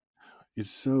generation.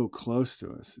 it's so close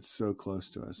to us. It's so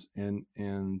close to us, and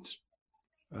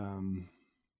um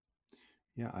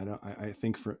yeah, I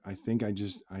think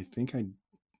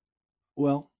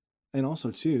well, and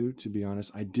also too, to be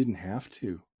honest, I didn't have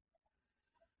to.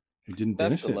 It didn't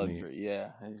That's the benefit me. luxury.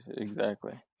 Yeah,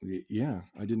 exactly. Yeah,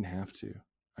 I didn't have to.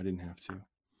 I didn't have to.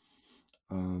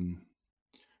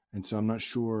 And so I'm not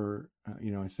sure.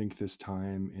 I think this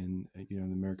time in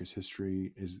in America's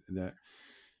history is that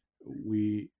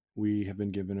we have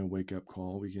been given a wake up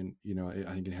call. We can,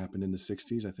 I think it happened in the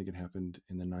 60s. I think it happened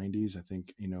in the 90s. I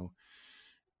think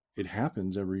it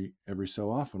happens every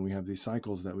so often. We have these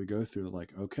cycles that we go through.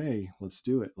 Like, okay, let's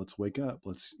do it. Let's wake up.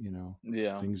 Let's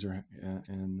Yeah. things are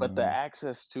and But the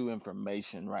access to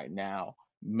information right now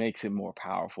makes it more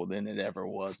powerful than it ever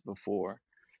was before.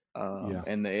 yeah,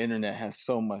 And the internet has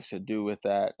so much to do with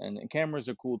that. And cameras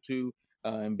are cool too,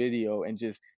 and video, and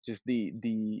just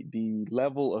the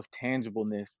level of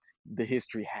tangibleness the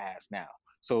history has now.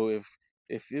 So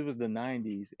if it was the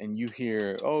 90s and you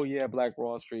hear, oh yeah, Black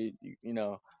Wall Street,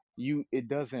 it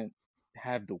doesn't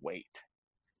have the weight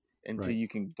until right. you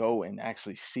can go and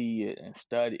actually see it and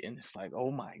study it. And it's like,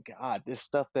 oh my God, this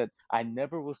stuff that I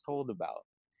never was told about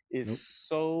is Nope.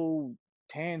 so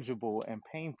tangible and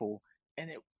painful.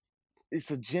 And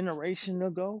it's a generation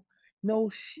ago. No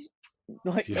shit.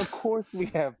 Like, Yeah, of course we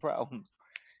have problems,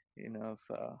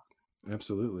 so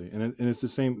absolutely. And it's the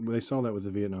same. They saw that with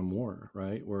the Vietnam War,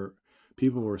 right? Where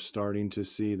people were starting to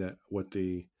see that what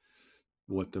the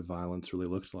violence really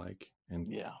looked like, and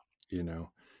yeah. you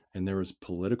know and there was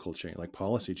political change, like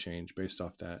policy change, based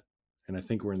off that. And I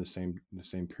think we're in the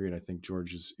same period. I think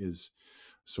George is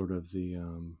sort of the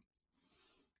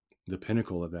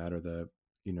pinnacle of that, or the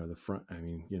front. I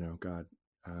mean, God.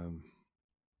 um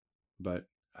but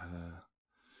uh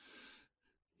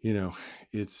you know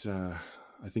it's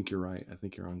I think you're right. I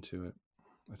think you're onto it.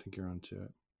 I think you're onto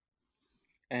it.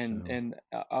 And So and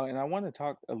and I want to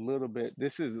talk a little bit.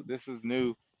 This is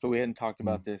new, so we hadn't talked mm,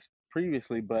 about this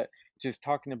previously, but just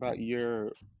talking about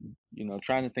your,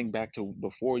 trying to think back to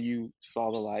before you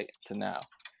saw the light to now.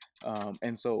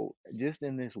 And so just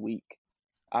in this week,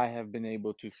 I have been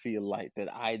able to see a light that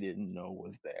I didn't know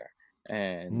was there.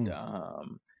 And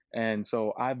mm,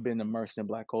 so I've been immersed in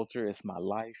Black culture. It's my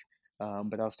life.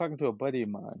 But I was talking to a buddy of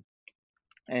mine,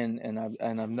 and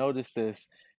I've noticed this.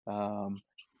 Um,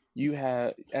 you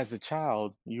have, as a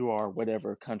child, you are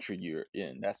whatever country you're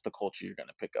in. That's the culture you're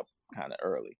gonna pick up kind of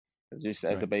early. 'Cause just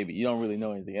as a right. baby, you don't really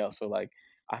know anything else. So like,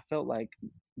 I felt like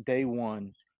day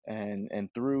one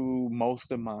and through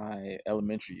most of my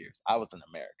elementary years, I was an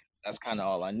American. That's kind of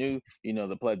all I knew.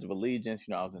 The Pledge of Allegiance.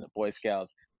 I was in the Boy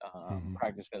Scouts, Hmm.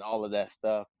 practicing all of that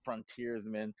stuff.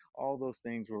 Frontiersmen. All those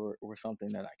things were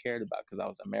something that I cared about because I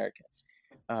was American.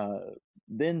 Uh,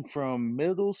 then from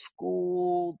middle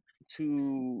school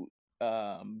to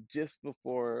just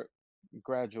before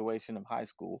graduation of high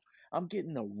school, I'm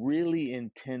getting a really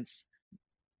intense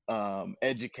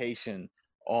education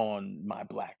on my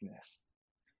blackness,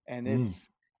 and Mm,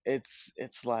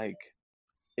 it's like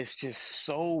it's just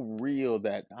so real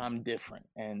that I'm different,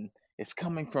 and it's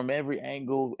coming from every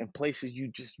angle and places you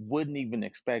just wouldn't even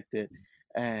expect it.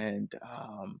 And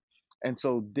um and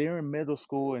so during middle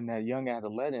school and that young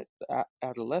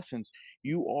adolescence,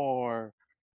 you are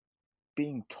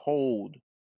being told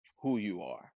who you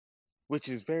are, which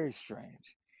is very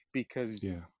strange because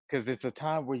yeah. it's a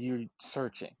time where you're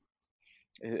searching.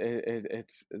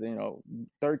 It's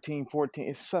 13, 14.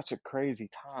 It's such a crazy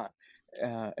time.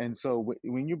 And so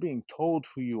when you're being told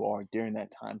who you are during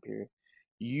that time period,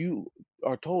 you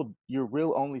are told your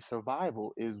real only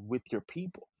survival is with your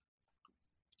people,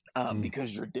 Mm,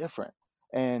 because you're different.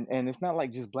 And it's not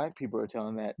like just black people are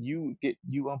telling that. You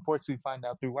unfortunately find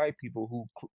out through white people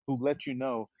who let you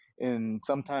know in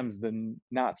sometimes the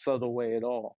not subtle way at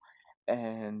all.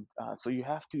 And so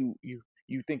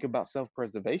you think about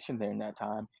self-preservation there in that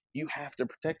time. You have to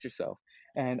protect yourself.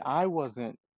 And I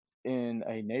wasn't in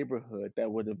a neighborhood that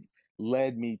would have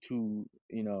led me to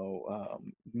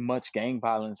much gang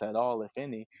violence at all, if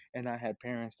any. And I had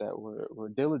parents that were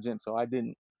diligent, so I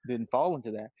didn't fall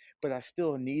into that. But I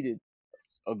still needed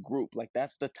a group. Like,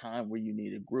 that's the time where you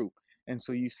need a group. And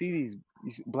so you see these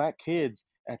black kids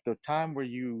at the time where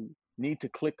you need to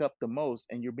click up the most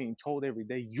and you're being told every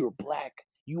day you're black,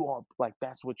 you are like,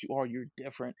 that's what you are, you're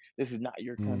different, this is not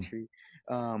your Mm. country.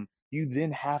 You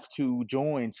then have to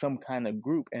join some kind of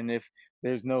group, and if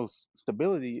there's no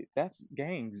stability, that's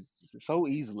gangs so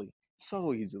easily.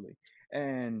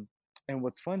 And and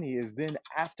what's funny is then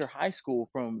after high school,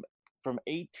 from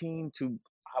 18 to,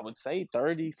 I would say,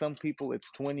 30, some people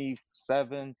it's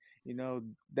 27,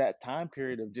 that time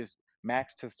period of just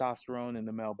max testosterone in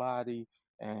the male body,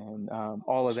 and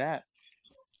all of that,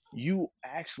 you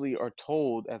actually are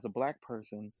told as a black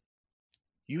person,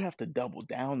 you have to double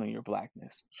down on your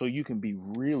blackness so you can be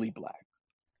really black.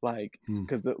 Like, Mm.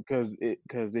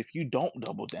 because if you don't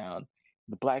double down,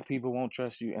 the black people won't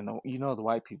trust you, and the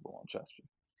white people won't trust you.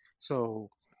 So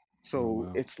Oh, so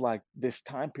wow. it's like this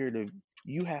time period of,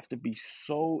 you have to be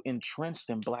so entrenched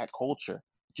in black culture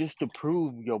just to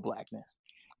prove your blackness,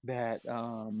 that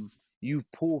you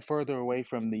pull further away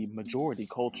from the majority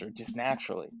culture just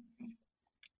naturally.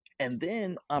 And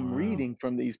then I'm Wow. reading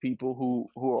from these people who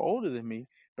are older than me,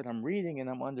 but I'm reading and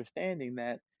I'm understanding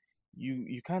that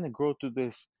you kind of grow through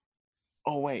this.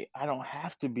 Oh wait, I don't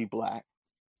have to be black,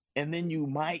 and then you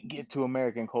might get to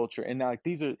American culture. And like,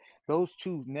 those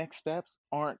two next steps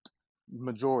aren't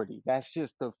majority. That's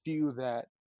just the few that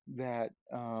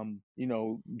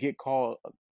get called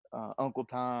Uncle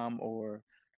Tom or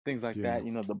things like Yeah. that.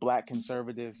 The black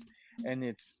conservatives,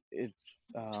 and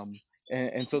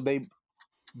and so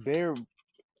their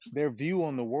their view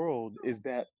on the world is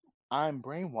that I'm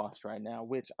brainwashed right now,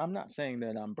 which I'm not saying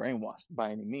that I'm brainwashed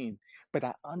by any means, but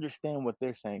I understand what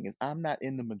they're saying is I'm not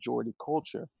in the majority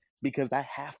culture because I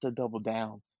have to double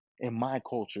down in my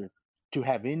culture to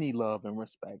have any love and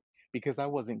respect, because I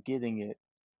wasn't getting it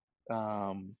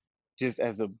um, just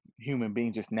as a human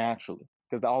being, just naturally.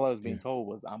 Because all I was being Yeah. told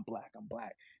was, I'm black, I'm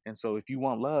black. And so if you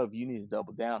want love, you need to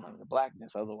double down on your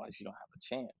blackness. Otherwise, you don't have a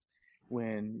chance.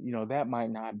 When, that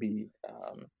might not be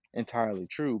entirely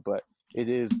true, but it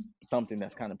is something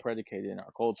that's kind of predicated in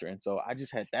our culture. And so I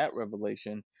just had that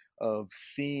revelation of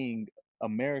seeing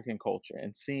American culture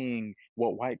and seeing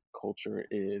what white culture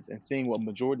is and seeing what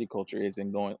majority culture is,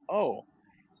 and going, oh,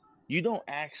 you don't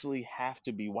actually have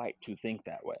to be white to think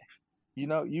that way.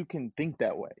 You can think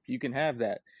that way. You can have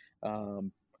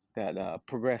um, that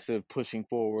progressive, pushing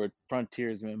forward,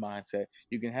 frontiersman mindset.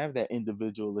 You can have that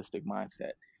individualistic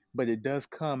mindset, but it does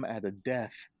come at a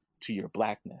death to your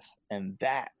blackness, and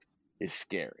that is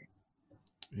scary.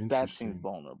 That seems Interesting.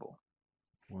 vulnerable.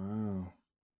 Wow.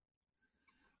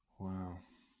 Wow.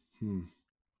 Hmm.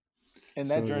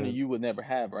 And that So journey the you would never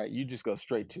have, right? You just go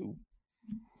straight to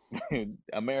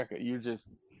America.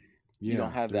 You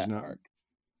don't yeah, have there's that not arc.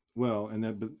 well, and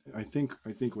that but I think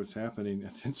what's happening,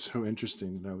 it's so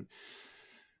interesting that I would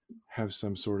have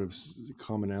some sort of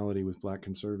commonality with black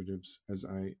conservatives as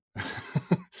I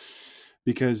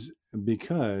because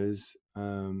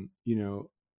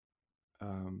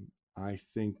um I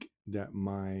think that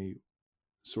my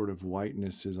sort of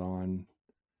whiteness is on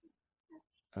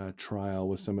trial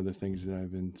with some of the things that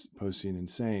I've been posting and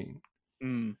saying.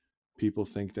 Mm. People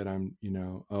think that I'm,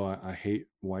 oh, I hate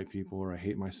white people, or I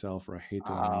hate myself, or I hate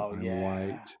that Oh I'm yeah.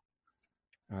 white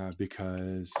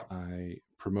because I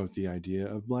promote the idea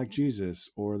of Black Jesus,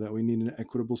 or that we need an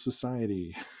equitable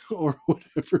society, or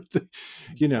whatever,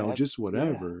 just Yeah.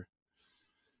 whatever.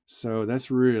 So that's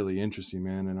really interesting,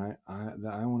 man. And I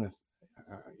want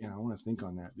to, I want to think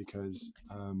on that because,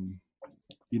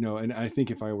 and I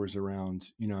think if I was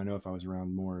around, I know if I was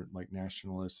around more like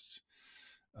nationalists,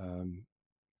 um,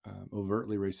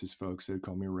 overtly racist folks, they'd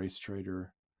call me a race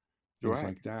traitor, things Right.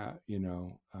 like that,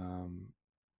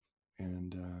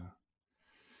 and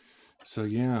so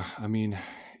yeah, I mean,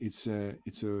 it's a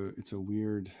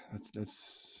weird.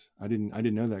 That's I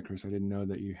didn't know that, Chris. I didn't know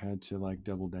that you had to like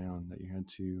double down, that you had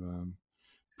to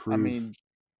I prove. mean,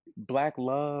 black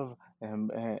love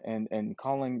and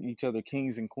calling each other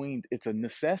kings and queens, it's a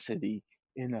necessity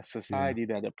in a Yeah, society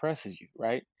that oppresses you,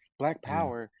 right? Black yeah,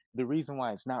 power, the reason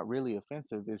why it's not really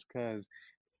offensive is because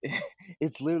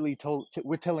it's literally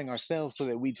we're telling ourselves so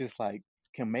that we just like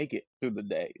can make it through the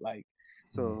day, like,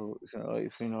 mm,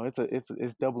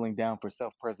 it's doubling down for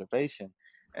self-preservation.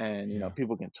 And yeah,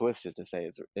 people can twist it to say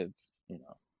it's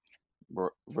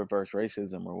reverse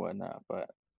racism or whatnot, but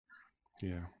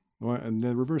yeah. Well, and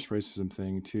the reverse racism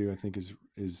thing too, I think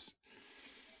is.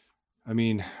 I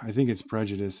mean, I think it's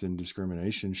prejudice and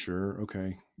discrimination. Sure,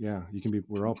 okay, yeah, you can be.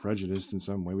 We're all prejudiced in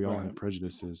some way. We all have right.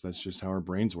 prejudices. That's just how our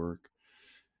brains work.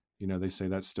 They say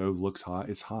that stove looks hot.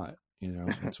 It's hot.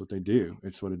 That's what they do.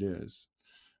 It's what it is.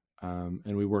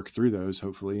 And we work through those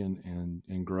hopefully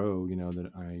and grow.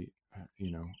 That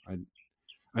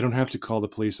I I don't have to call the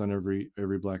police on every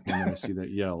black man that I see that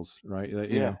yells, right? That,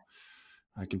 Yeah.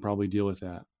 I can probably deal with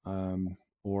that,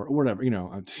 or whatever.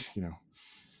 I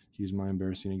use my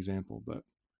embarrassing example, but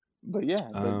But yeah,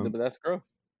 but um, that's growth.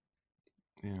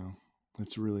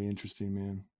 that's really interesting,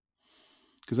 man.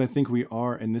 Because I think we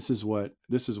are, and this is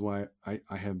why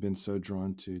I have been so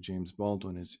drawn to James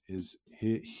Baldwin is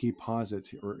he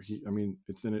posits, or he, I mean,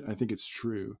 I think it's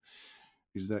true,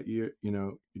 is that you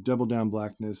double down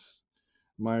blackness,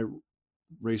 my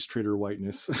race traitor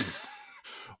whiteness,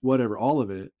 whatever, all of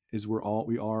it is we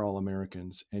are all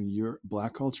Americans, and your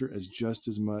black culture is just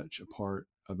as much a part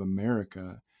of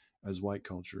America as white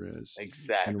culture is, and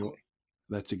Exactly.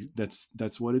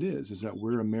 that's what it is that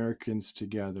we're Americans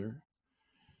together,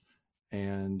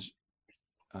 and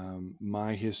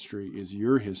my history is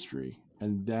your history,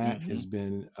 and that Hmm. has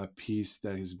been a piece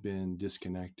that has been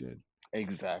disconnected,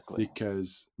 Exactly.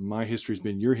 because my history has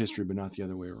been your history, but not the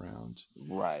other way around.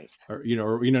 Right. Or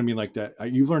what I mean, like that.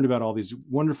 You've learned about all these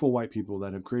wonderful white people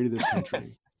that have created this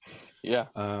country Yeah.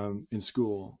 in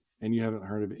school, and you haven't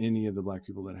heard of any of the black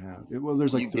people that have. Well,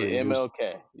 there's like You get three. There's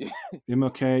MLK.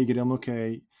 MLK. You get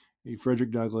MLK,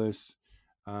 Frederick Douglass,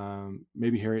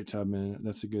 maybe Harriet Tubman.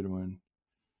 That's a good one.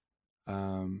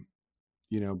 Um,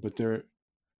 but there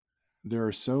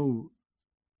are so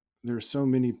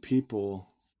many people.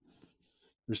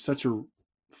 There's such a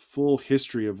full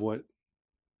history of what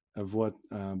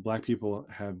black people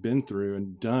have been through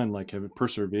and done, like have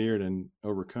persevered and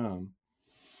overcome.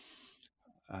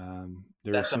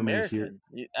 There are That's so many here. American.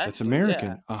 That's Actually, yeah. American,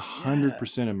 Yeah.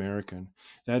 100% American.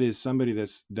 That is somebody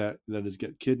that is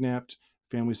get kidnapped,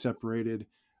 family separated,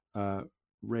 uh,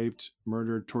 raped,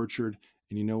 murdered, tortured.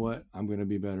 And you know what? I'm going to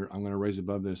be better. I'm going to rise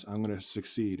above this. I'm going to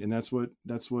succeed. And that's what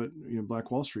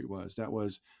Black Wall Street was. That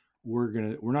was we're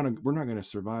not going to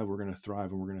survive. We're going to thrive,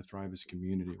 and we're going to thrive as a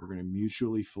community. We're going to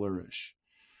mutually flourish.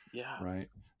 Yeah. Right?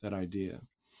 That idea.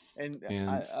 And And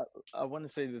I want to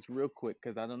say this real quick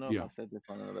because I don't know if yeah, I said this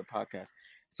on another podcast.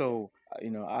 So,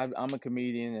 I'm a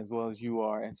comedian as well as you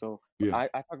are. And so yeah. I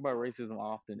talk about racism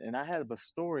often. And I have a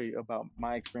story about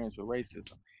my experience with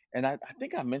racism. And I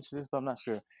think I mentioned this, but I'm not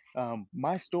sure.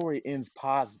 My story ends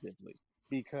positively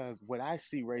because what I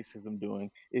see racism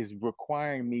doing is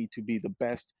requiring me to be the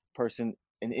best person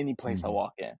in any place I Mm-hmm.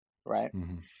 walk in, right?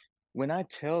 Mm-hmm. When I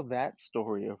tell that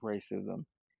story of racism,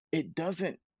 it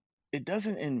doesn't it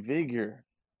doesn't invigorate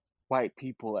white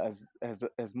people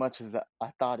as much as I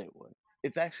thought it would.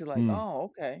 It's actually like, Mm. oh,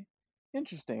 okay,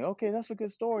 interesting. Okay, that's a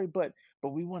good story, but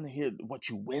we want to hear what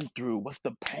you went through. What's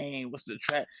the pain? What's the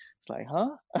It's like,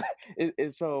 huh?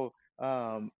 So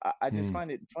I just Mm.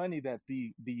 find it funny that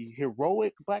the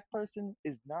heroic black person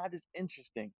is not as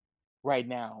interesting right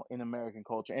now in American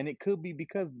culture, and it could be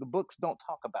because the books don't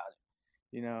talk about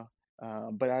it, you know.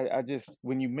 But I just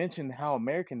when you mentioned how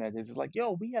American that is, it's like,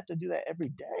 yo, we have to do that every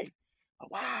day.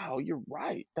 Wow, you're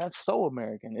right. That's so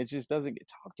American. It just doesn't get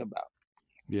talked about.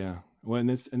 Yeah. Well, and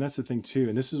that's the thing too.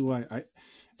 And this is why I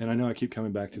know I keep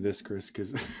coming back to this, Chris,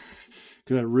 because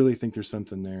because I really think there's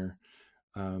something there.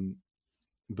 Um,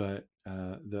 but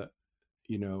the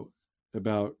you know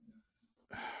about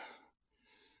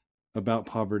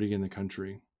poverty in the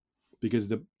country,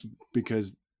 because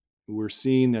because we're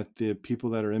seeing that the people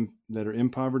that are in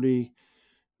poverty,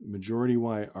 majority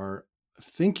white, are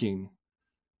thinking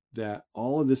that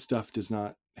all of this stuff does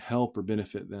not help or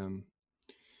benefit them.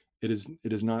 It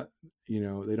is not,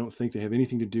 they don't think they have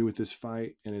anything to do with this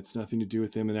fight, and it's nothing to do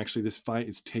with them, and actually this fight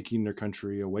is taking their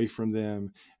country away from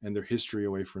them and their history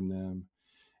away from them,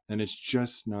 and it's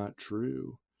just not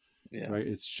true. Yeah. Right?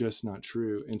 It's just not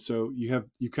true. And so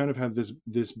you kind of have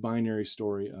this binary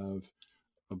story of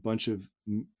a bunch of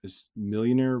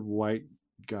millionaire white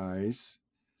guys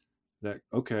that,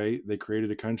 okay, they created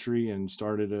a country and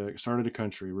started a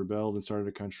country, rebelled and started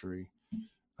a country,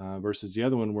 versus the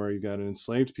other one where you got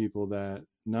enslaved people that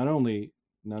not only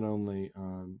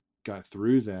got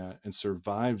through that and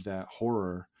survived that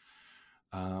horror,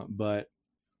 but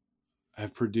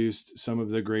have produced some of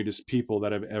the greatest people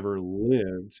that have ever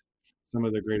lived, some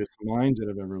of the greatest minds that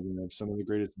have ever lived, some of the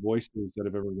greatest voices that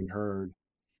have ever been heard.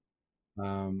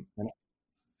 Um, and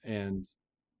and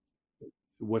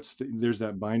there's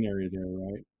that binary there,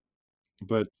 right?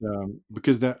 But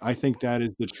because that I think that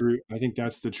is the true. I think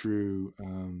that's the true.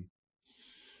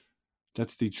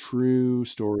 That's the true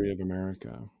story of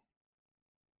America.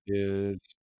 Is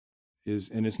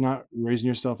and it's not raising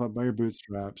yourself up by your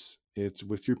bootstraps. It's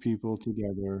with your people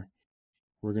together.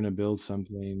 We're going to build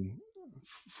something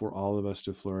for all of us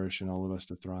to flourish and all of us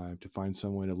to thrive, to find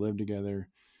some way to live together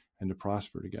and to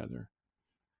prosper together.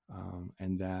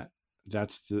 And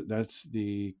that's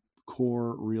the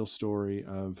core real story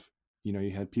of you know,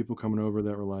 you had people coming over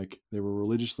that were like, they were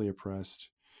religiously oppressed.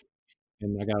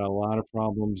 And I got a lot of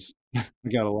problems. I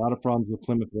got a lot of problems with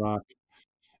Plymouth Rock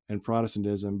and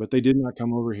Protestantism, but they did not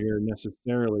come over here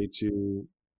necessarily to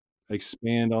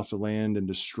expand off the land and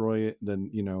destroy it, then,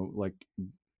 you know, like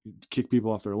kick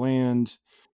people off their land.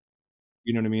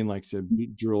 You know what I mean? Like to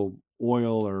drill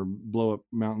oil or blow up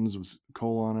mountains with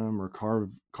coal on them or carve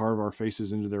our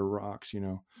faces into their rocks. You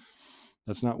know,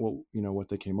 that's not what, you know, what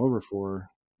they came over for.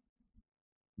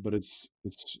 But it's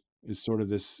sort of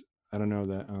this. I don't know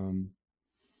that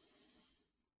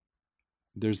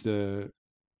there's the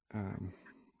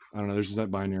I don't know. There's just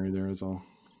that binary there is all.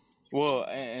 Well,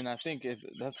 and I think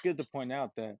that's good to point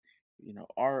out that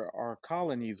our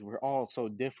colonies were all so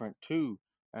different too,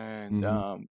 and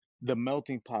Hmm. the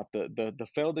melting pot, the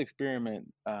failed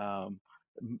experiment m-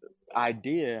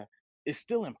 idea is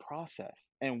still in process,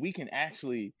 and we can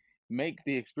actually make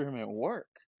the experiment work.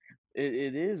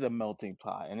 It is a melting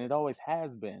pot, and it always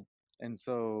has been. And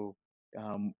so,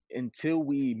 until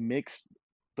we mix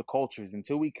the cultures,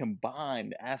 until we combine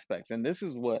the aspects, and this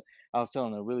is what I was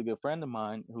telling a really good friend of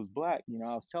mine who's black.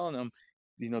 I was telling him,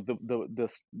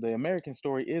 the American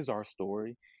story is our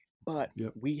story, but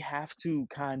Yep. we have to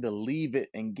kind of leave it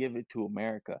and give it to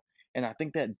America. And I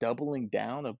think that doubling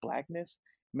down of blackness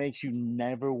makes you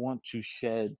never want to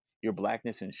shed your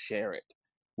blackness and share it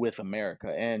with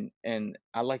America. And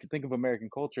I like to think of American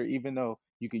culture, even though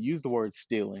you could use the word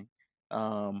stealing.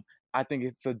 Um, I think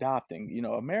it's adopting.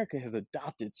 America has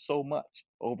adopted so much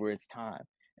over its time,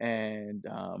 and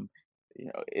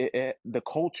the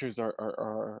cultures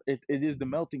it is the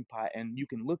melting pot, and you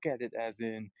can look at it as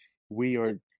in we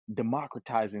are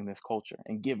democratizing this culture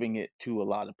and giving it to a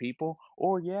lot of people.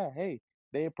 Or yeah, hey,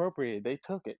 they appropriated, they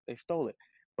took it, they stole it.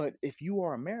 But if you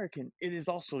are American, it is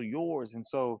also yours. And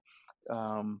so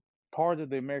um, part of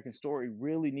the American story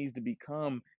really needs to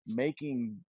become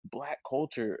making black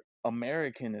culture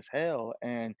American as hell.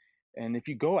 And if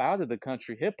you go out of the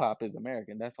country, hip hop is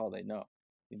American. That's all they know.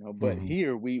 But Hmm.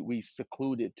 here we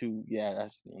seclude it to, yeah,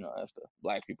 that's the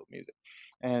black people music.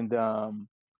 And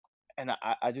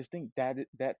I just think that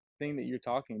thing that you're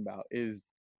talking about is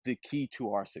the key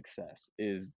to our success,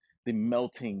 is the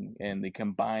melting and the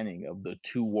combining of the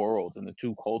two worlds and the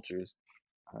two cultures.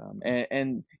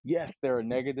 And yes, there are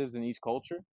negatives in each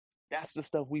culture. That's the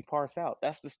stuff we parse out.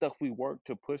 That's the stuff we work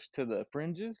to push to the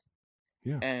fringes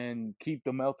Yeah. and keep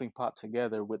the melting pot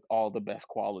together with all the best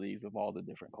qualities of all the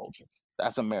different cultures.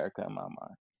 That's America in my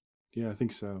mind. Yeah, I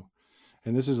think so.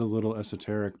 And this is a little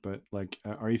esoteric, but like,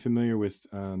 are you familiar with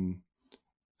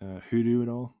hoodoo at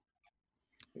all?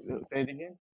 Say it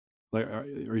again. Like, are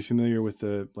you familiar with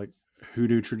the like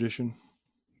hoodoo tradition?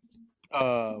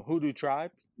 Hoodoo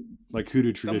tribes. Like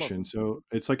hoodoo Some of tradition. them. So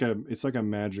it's like a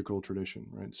magical tradition,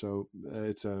 right? So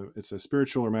it's a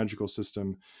spiritual or magical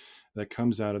system that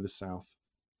comes out of the South,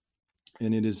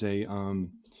 and it has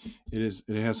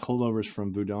holdovers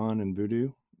from Voodoo and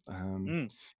Voodoo. Um,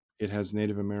 Mm, it has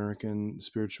Native American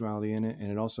spirituality in it,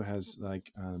 and it also has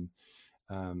like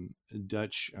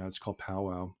Dutch. It's called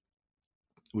powwow,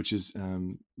 which is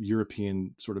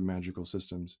European sort of magical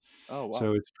systems. oh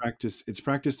So wow. it's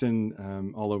practiced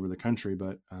in all over the country,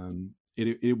 but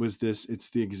it was this.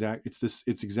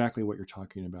 It's exactly what you're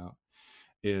talking about.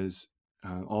 Is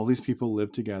all these people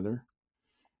live together,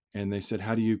 and they said,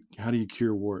 how do you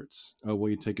cure warts? Oh, well,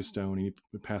 you take a stone and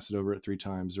you pass it over it 3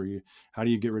 times. Or how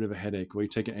do you get rid of a headache? Well, you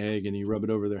take an egg and you rub it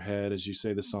over their head as you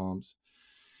say the Psalms.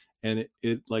 And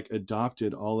it like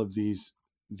adopted all of these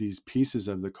pieces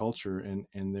of the culture,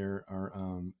 and there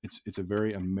are it's a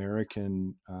very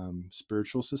American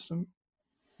spiritual system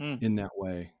Hmm. in that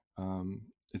way.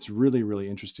 It's really really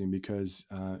interesting because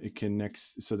it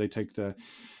connects. So they take the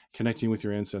connecting with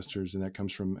your ancestors, and that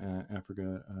comes from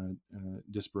Africa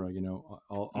diaspora.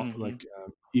 Hmm. Like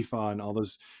Ifa and all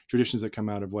those traditions that come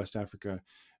out of West Africa,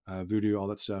 voodoo, all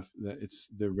that stuff.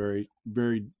 They're very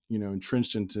very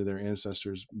entrenched into their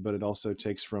ancestors, but it also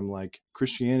takes from like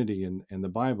Christianity and the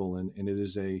Bible, and it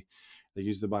is a they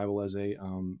use the Bible as a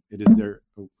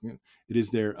it is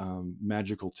their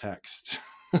magical text.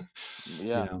 you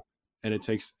Yeah. know and it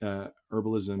takes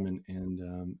herbalism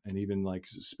and even like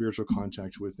spiritual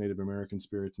contact with Native American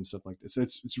spirits and stuff like this. So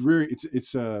it's really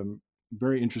it's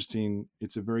very interesting.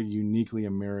 It's a very uniquely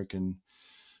American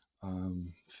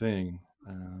thing,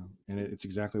 and it's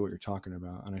exactly what you're talking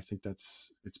about. And I think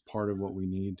it's part of what we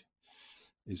need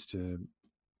is to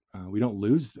we don't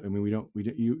lose. I mean, we don't,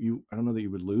 you. I don't know that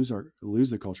you would lose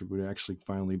the culture, but we'd actually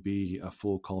finally be a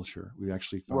full culture. We'd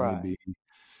actually finally Right. be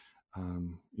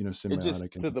It just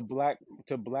symbiotic and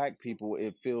to black people,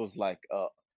 it feels like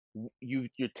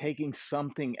you're taking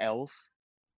something else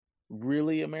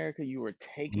really, America, you are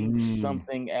taking Mm,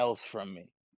 something else from me.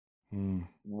 mm.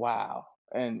 Wow.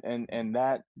 And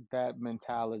that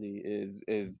mentality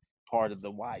is part of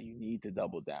the why you need to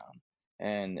double down.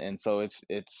 And so it's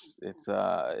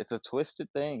a twisted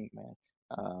thing, man.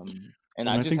 And Well, I and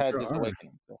I just think had there this are.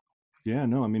 awakening. So Yeah,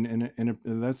 no, I mean, and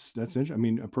that's interesting. I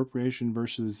mean, appropriation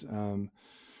versus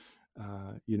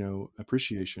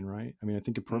appreciation, right? I mean, I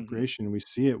think mhm. appropriation, we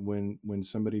see it when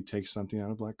somebody takes something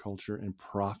out of Black culture and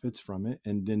profits from it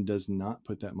and then does not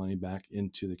put that money back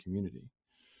into the community,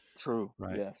 True.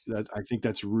 right? Yes. That, I think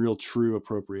that's real true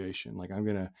appropriation. Like I'm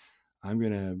gonna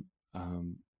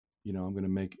um I'm gonna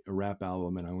make a rap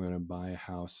album and I'm gonna buy a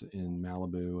house in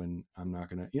Malibu and I'm not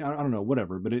gonna, I don't know,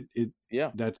 whatever, but it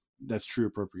Yeah. that's true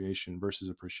appropriation versus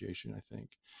appreciation, I think,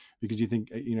 because you think,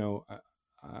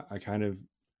 I kind of,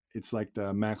 it's like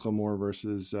the Macklemore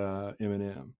versus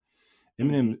Eminem.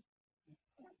 Mhm.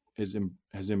 Eminem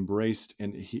has embraced,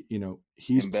 and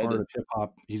he's part Embedded. of hip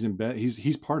hop.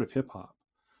 He's part of hip hop.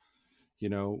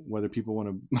 Whether people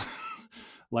want to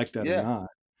like that or Yeah. not.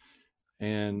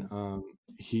 And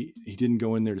he didn't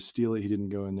go in there to steal it. He didn't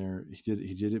go in there. He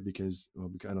did it because, well,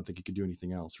 because I don't think he could do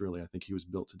anything else, really. I think he was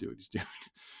built to do what he's doing.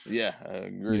 Yeah, I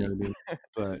You know agree. what I mean?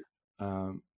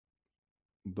 But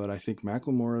but I think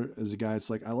Macklemore is a guy. It's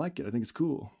like, I like it. I think it's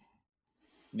cool.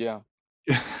 Yeah.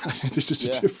 I think there's just a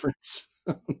Yeah. difference.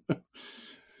 But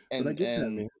I get that,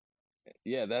 And man.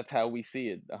 yeah, that's how we see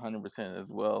it 100% as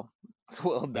well. It's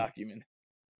well I, documented.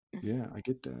 yeah, I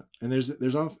get that. And there's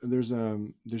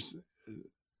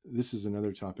this is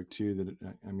another topic too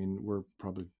that, I mean, we're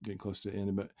probably getting close to the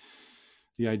end, but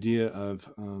the idea of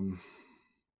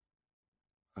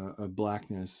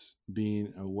blackness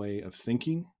being a way of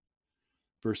thinking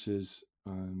versus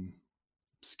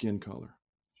skin color,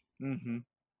 Mhm.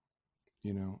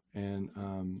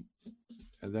 and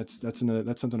that's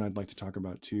something I'd like to talk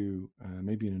about too,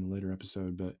 maybe in a later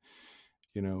episode. But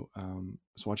I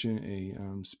was watching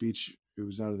a speech. It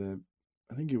was out of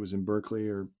I think it was in Berkeley,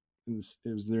 or it was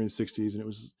there in the '60s, and it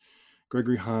was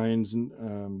Gregory Hines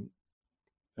and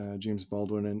James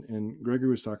Baldwin, and Gregory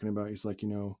was talking about. He's like,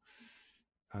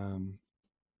 um,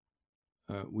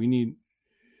 we need.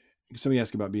 Somebody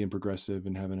asked about being progressive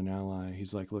and having an ally.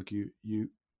 He's like, look,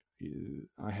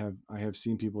 I have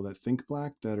seen people that think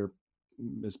black that are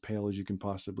as pale as you can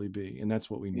possibly be, and that's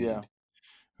what we Yeah. need.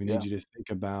 We need Yeah. you to think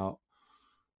about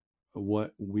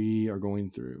what we are going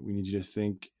through. We need you to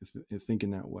think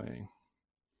in that way.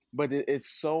 But it's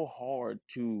so hard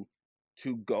to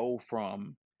go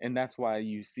from, and that's why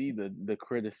you see the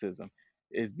criticism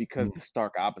is because Mm, the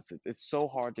stark opposites. It's so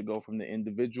hard to go from the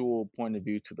individual point of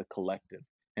view to the collective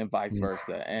and vice mm,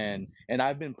 versa. And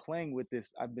I've been playing with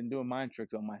this. I've been doing mind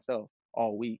tricks on myself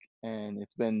all week, and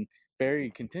it's been very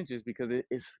contentious because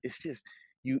it's just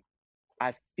you.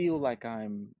 I feel like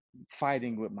I'm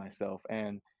fighting with myself.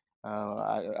 And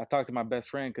I talked to my best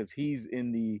friend because he's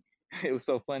in the. It was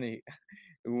so funny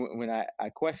when I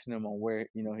questioned him on where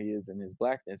he is in his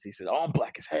blackness. He said, "Oh, I'm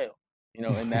black as hell."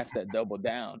 And that's that double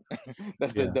down.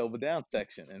 That's the yeah. double down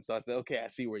section. And so I said, "Okay, I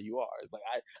see where you are." It's like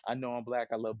I know I'm black.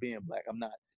 I love being black. I'm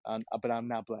not, but I'm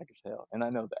not black as hell, and I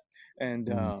know that. And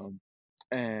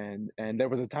Mm, and there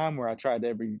was a time where I tried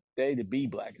every day to be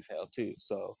black as hell too.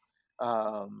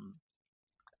 Um,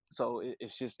 so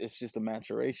it's just a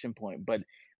maturation point. But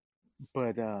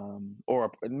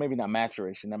or maybe not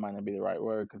maturation, that might not be the right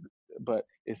word, but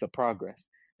it's a progress.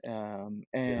 um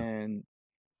yeah. and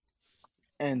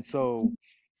and so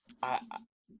i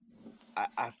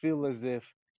I feel as if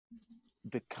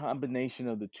the combination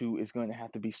of the two is going to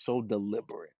have to be so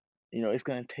deliberate. It's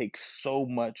going to take so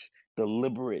much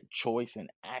deliberate choice and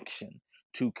action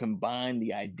to combine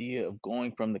the idea of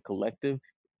going from the collective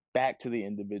back to the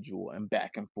individual and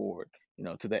back and forward,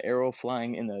 to the arrow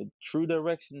flying in a true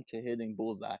direction to hitting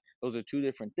bullseye. Those are two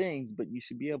different things, but you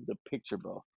should be able to picture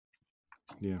both.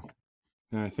 Yeah.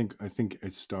 And I think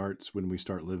it starts when we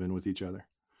start living with each other.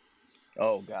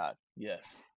 Oh God, yes.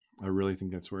 I really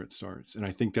think that's where it starts. And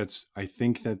I think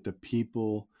that the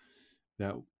people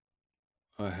that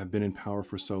have been in power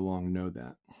for so long know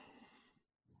that.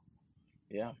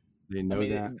 Yeah. They I know mean,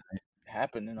 that. it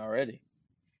happening already.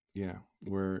 Yeah.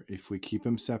 Where if we keep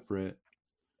them separate,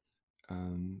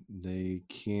 they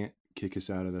can't kick us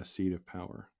out of the seat of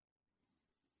power.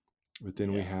 But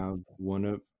then we Yeah. have one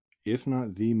of, if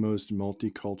not the most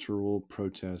multicultural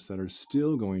protests that are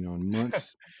still going on,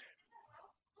 months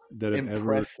that have ever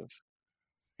Impressive.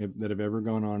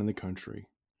 gone on in the country.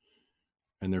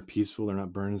 And they're peaceful. They're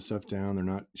not burning stuff down. They're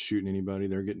not shooting anybody.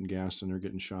 They're getting gassed and they're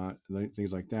getting shot.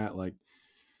 Things like that. Like,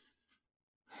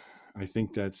 I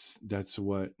think that's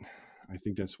what I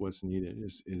think that's what's needed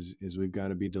is we've got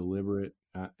to be deliberate.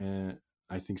 And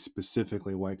I think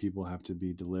specifically white people have to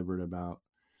be deliberate about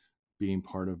being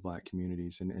part of Black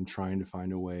communities and trying to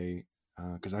find a way.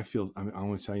 Cause I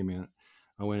want to tell you, man,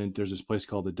 I went in, there's this place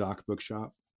called the Dock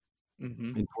Bookshop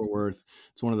Mm-hmm. in Fort Worth.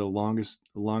 It's one of the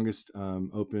longest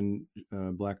open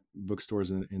Black bookstores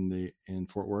in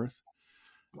Fort Worth.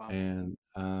 Wow. And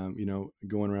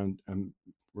going around,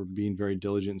 we're being very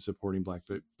diligent in supporting Black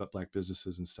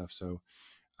businesses and stuff. So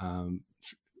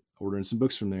ordering some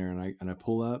books from there, and I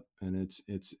pull up, and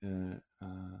it's in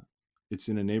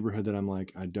a neighborhood that I'm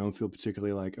like, I don't feel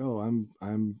particularly like, oh,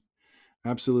 I'm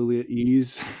absolutely at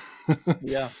ease.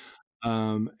 Yeah.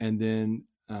 And then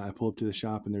I pull up to the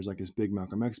shop, and there's like this big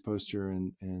Malcolm X poster,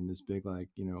 and this big, like,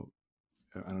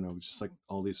 I don't know, just like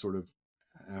all these sort of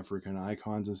African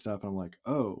icons and stuff. And I'm like,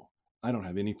 oh, I don't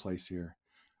have any place here.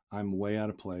 I'm way out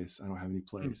of place. I don't have any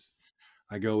place.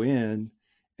 I go in,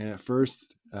 and at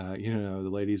first, the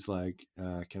lady's like,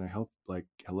 can I help? Like,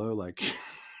 hello? Like,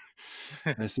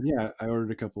 and I said, yeah, I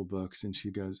ordered a couple books. And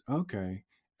she goes, okay.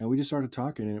 And we just started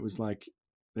talking, and it was like,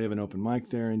 they have an open mic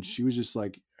there. And she was just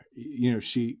like,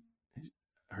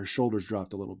 her shoulders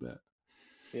dropped a little bit.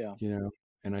 Yeah.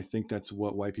 And I think that's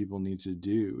what white people need to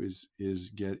do is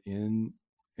get in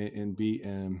and be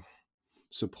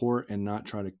support, and not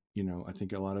try to, I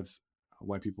think a lot of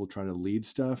white people try to lead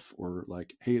stuff, or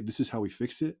like, hey, this is how we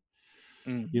fix it.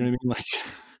 Mm-hmm. You know what I mean? Like,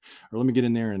 or let me get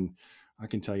in there and I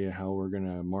can tell you how we're going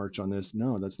to march on this.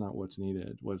 No, that's not what's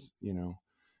needed. But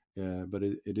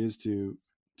it is to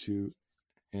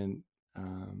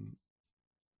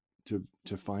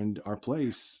find our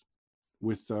place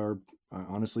with our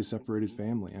honestly separated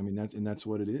family. I mean, that's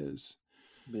what it is.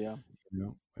 Yeah.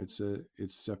 It's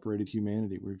separated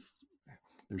humanity.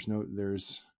 There's no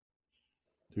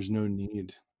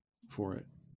need for it.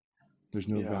 There's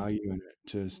no value in it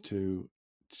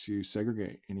to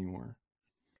segregate anymore.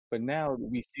 But now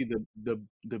we see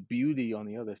the beauty on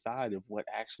the other side of what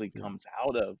actually comes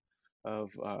out of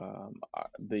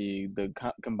the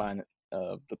combine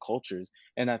of the cultures.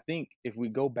 And I think if we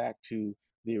go back to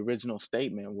the original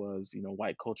statement was,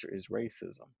 white culture is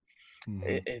racism.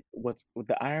 Mm-hmm. What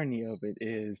the irony of it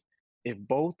is, if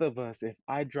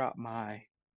I drop my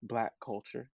Black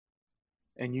culture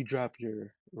and you drop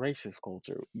your racist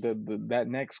culture, that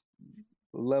next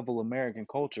level American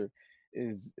culture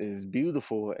is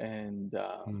beautiful, and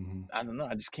Mm-hmm. I don't know,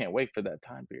 I just can't wait for that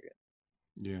time period.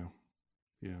 Yeah,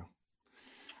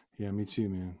 me too,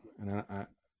 man. And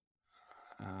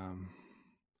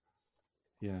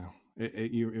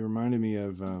it reminded me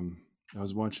of I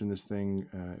was watching this thing.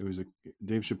 It was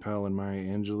Dave Chappelle and Maya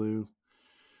Angelou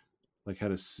like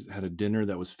had a dinner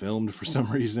that was filmed for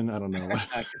some reason. I don't know.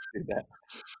 I can see that.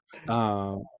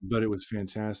 But it was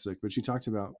fantastic. But she talked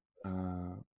about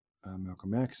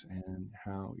Malcolm X and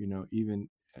how, even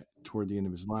toward the end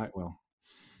of his life, well,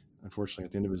 unfortunately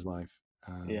at the end of his life,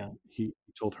 he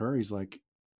told her, he's like,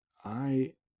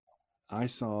 I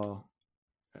saw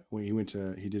when he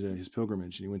did his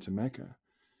pilgrimage, and he went to Mecca,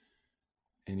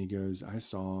 and he goes, I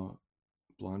saw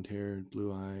blonde-haired,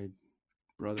 blue-eyed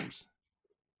brothers.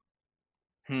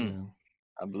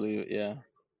 I believe it. Yeah.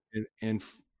 And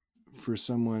for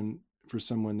someone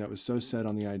that was so set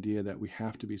on the idea that we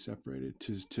have to be separated,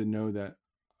 to know that,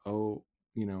 and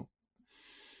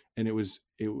it was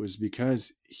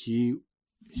because he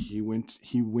went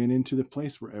into the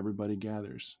place where everybody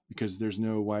gathers, because there's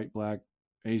no white, Black,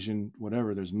 Asian,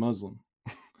 whatever, there's Muslim.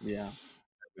 Yeah.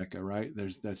 Mecca, right?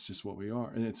 That's just what we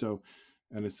are. And it's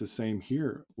the same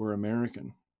here. We're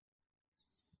American.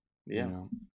 Yeah.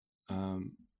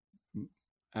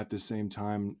 At the same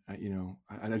time, I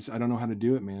don't know how to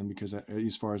do it, man, because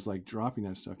as far as like dropping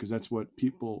that stuff, because that's what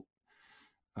people,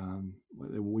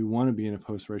 we want to be in a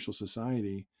post-racial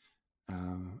society.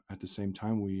 At the same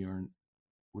time,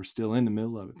 we're still in the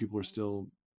middle of it. People are still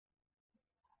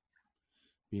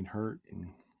being hurt.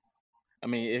 I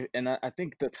mean, I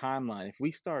think the timeline, if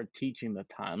we start teaching the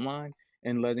timeline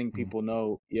and letting people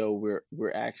know,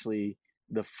 we're actually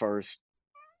the first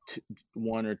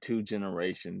one or two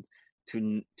generations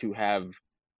to have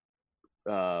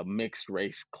mixed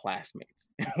race classmates,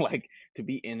 like to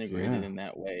be integrated in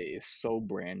that way is so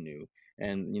brand new.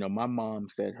 And my mom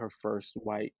said her first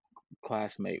white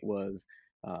classmate was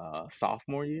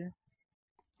sophomore year.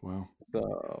 Wow.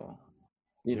 So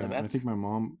that's... I think my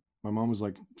mom was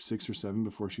like 6 or 7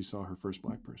 before she saw her first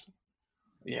Black person.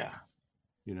 Yeah.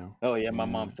 Oh yeah, my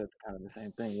mom said kind of the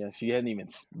same thing. Yeah, she hadn't even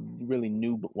really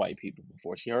knew white people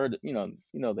before. She heard,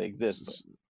 they exist. But...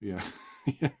 Yeah.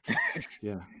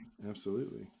 Yeah,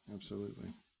 absolutely.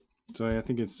 So I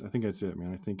think that's it,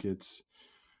 man. I think it's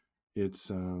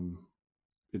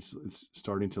it's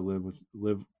starting to live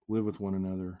with one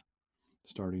another,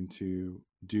 starting to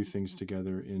do things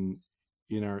together in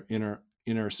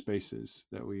our spaces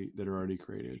that are already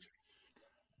created,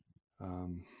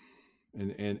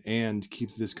 and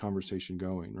keep this conversation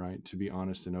going, right? To be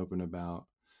honest and open about,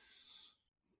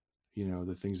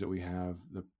 the things that we have,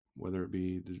 whether it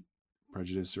be the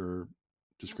prejudice or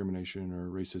discrimination or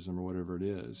racism or whatever it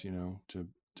is, to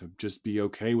just be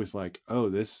okay with like, oh,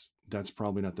 that's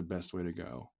probably not the best way to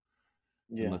go,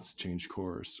 and Yeah. let's change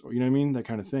course, or, you know what I mean? That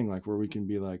kind of thing, like where we can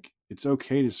be like, it's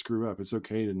okay to screw up. It's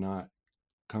okay to not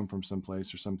come from some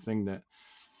place or something that,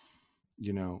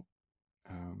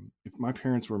 if my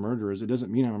parents were murderers, it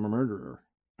doesn't mean I'm a murderer.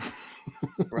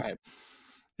 Right.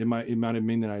 It might have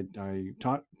mean that I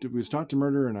was taught to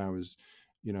murder, and I was,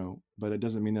 but it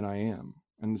doesn't mean that I am.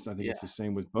 And I think Yeah. it's the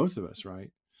same with both of us, right?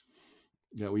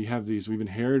 That we've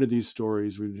inherited these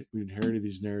stories, we've inherited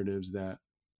these narratives that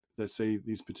say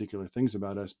these particular things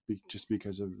about us, just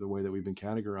because of the way that we've been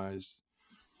categorized,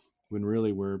 when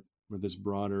really we're this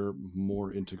broader,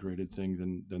 more integrated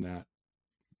thing than that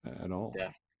at all.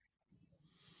 Yeah.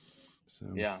 So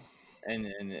Yeah. And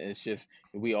it's just,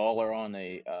 we all are on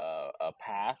a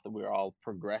path. We're all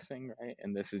progressing, right?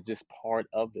 And this is just part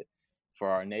of it for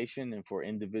our nation and for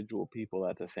individual people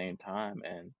at the same time.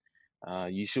 And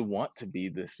you should want to be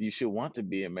this. You should want to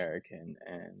be American,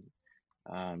 and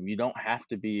you don't have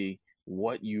to be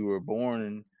what you were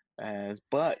born as,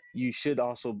 but you should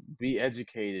also be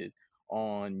educated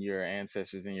on your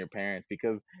ancestors and your parents,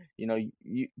 because you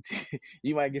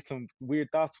you might get some weird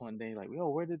thoughts one day, like, yo,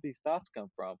 where did these thoughts come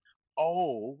from?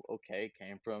 Oh, okay, it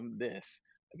came from this.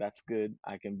 That's good.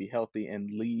 I can be healthy and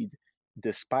lead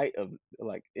despite of,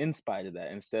 like, in spite of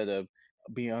that, instead of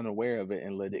be unaware of it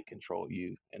and let it control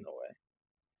you in a way.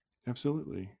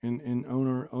 absolutely, and own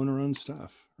our own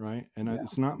stuff, right? And Yeah.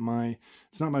 it's not my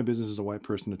business as a white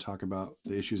person to talk about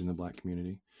the issues in the Black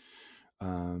community.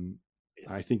 um,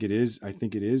 Yeah. I think it is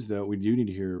though. We do need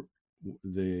to hear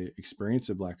the experience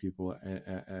of Black people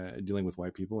dealing with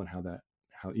white people, and how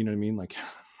you know what I mean, like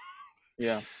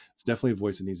Yeah. it's definitely a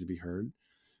voice that needs to be heard.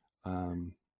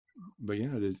 But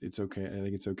yeah, it's okay. I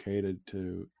think it's okay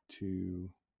to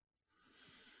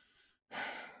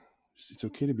it's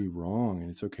okay to be wrong, and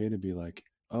it's okay to be like,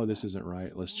 oh, this isn't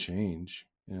right, let's change,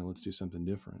 let's do something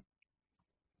different.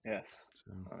 Yes.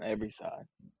 So On every side.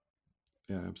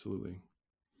 yeah, absolutely.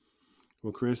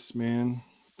 Well, Chris, man,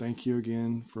 thank you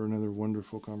again for another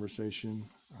wonderful conversation.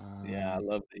 Yeah, I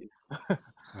love these.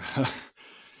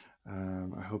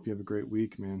 I hope you have a great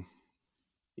week, man.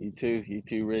 You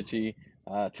too, Richie.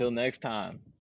 Till next time.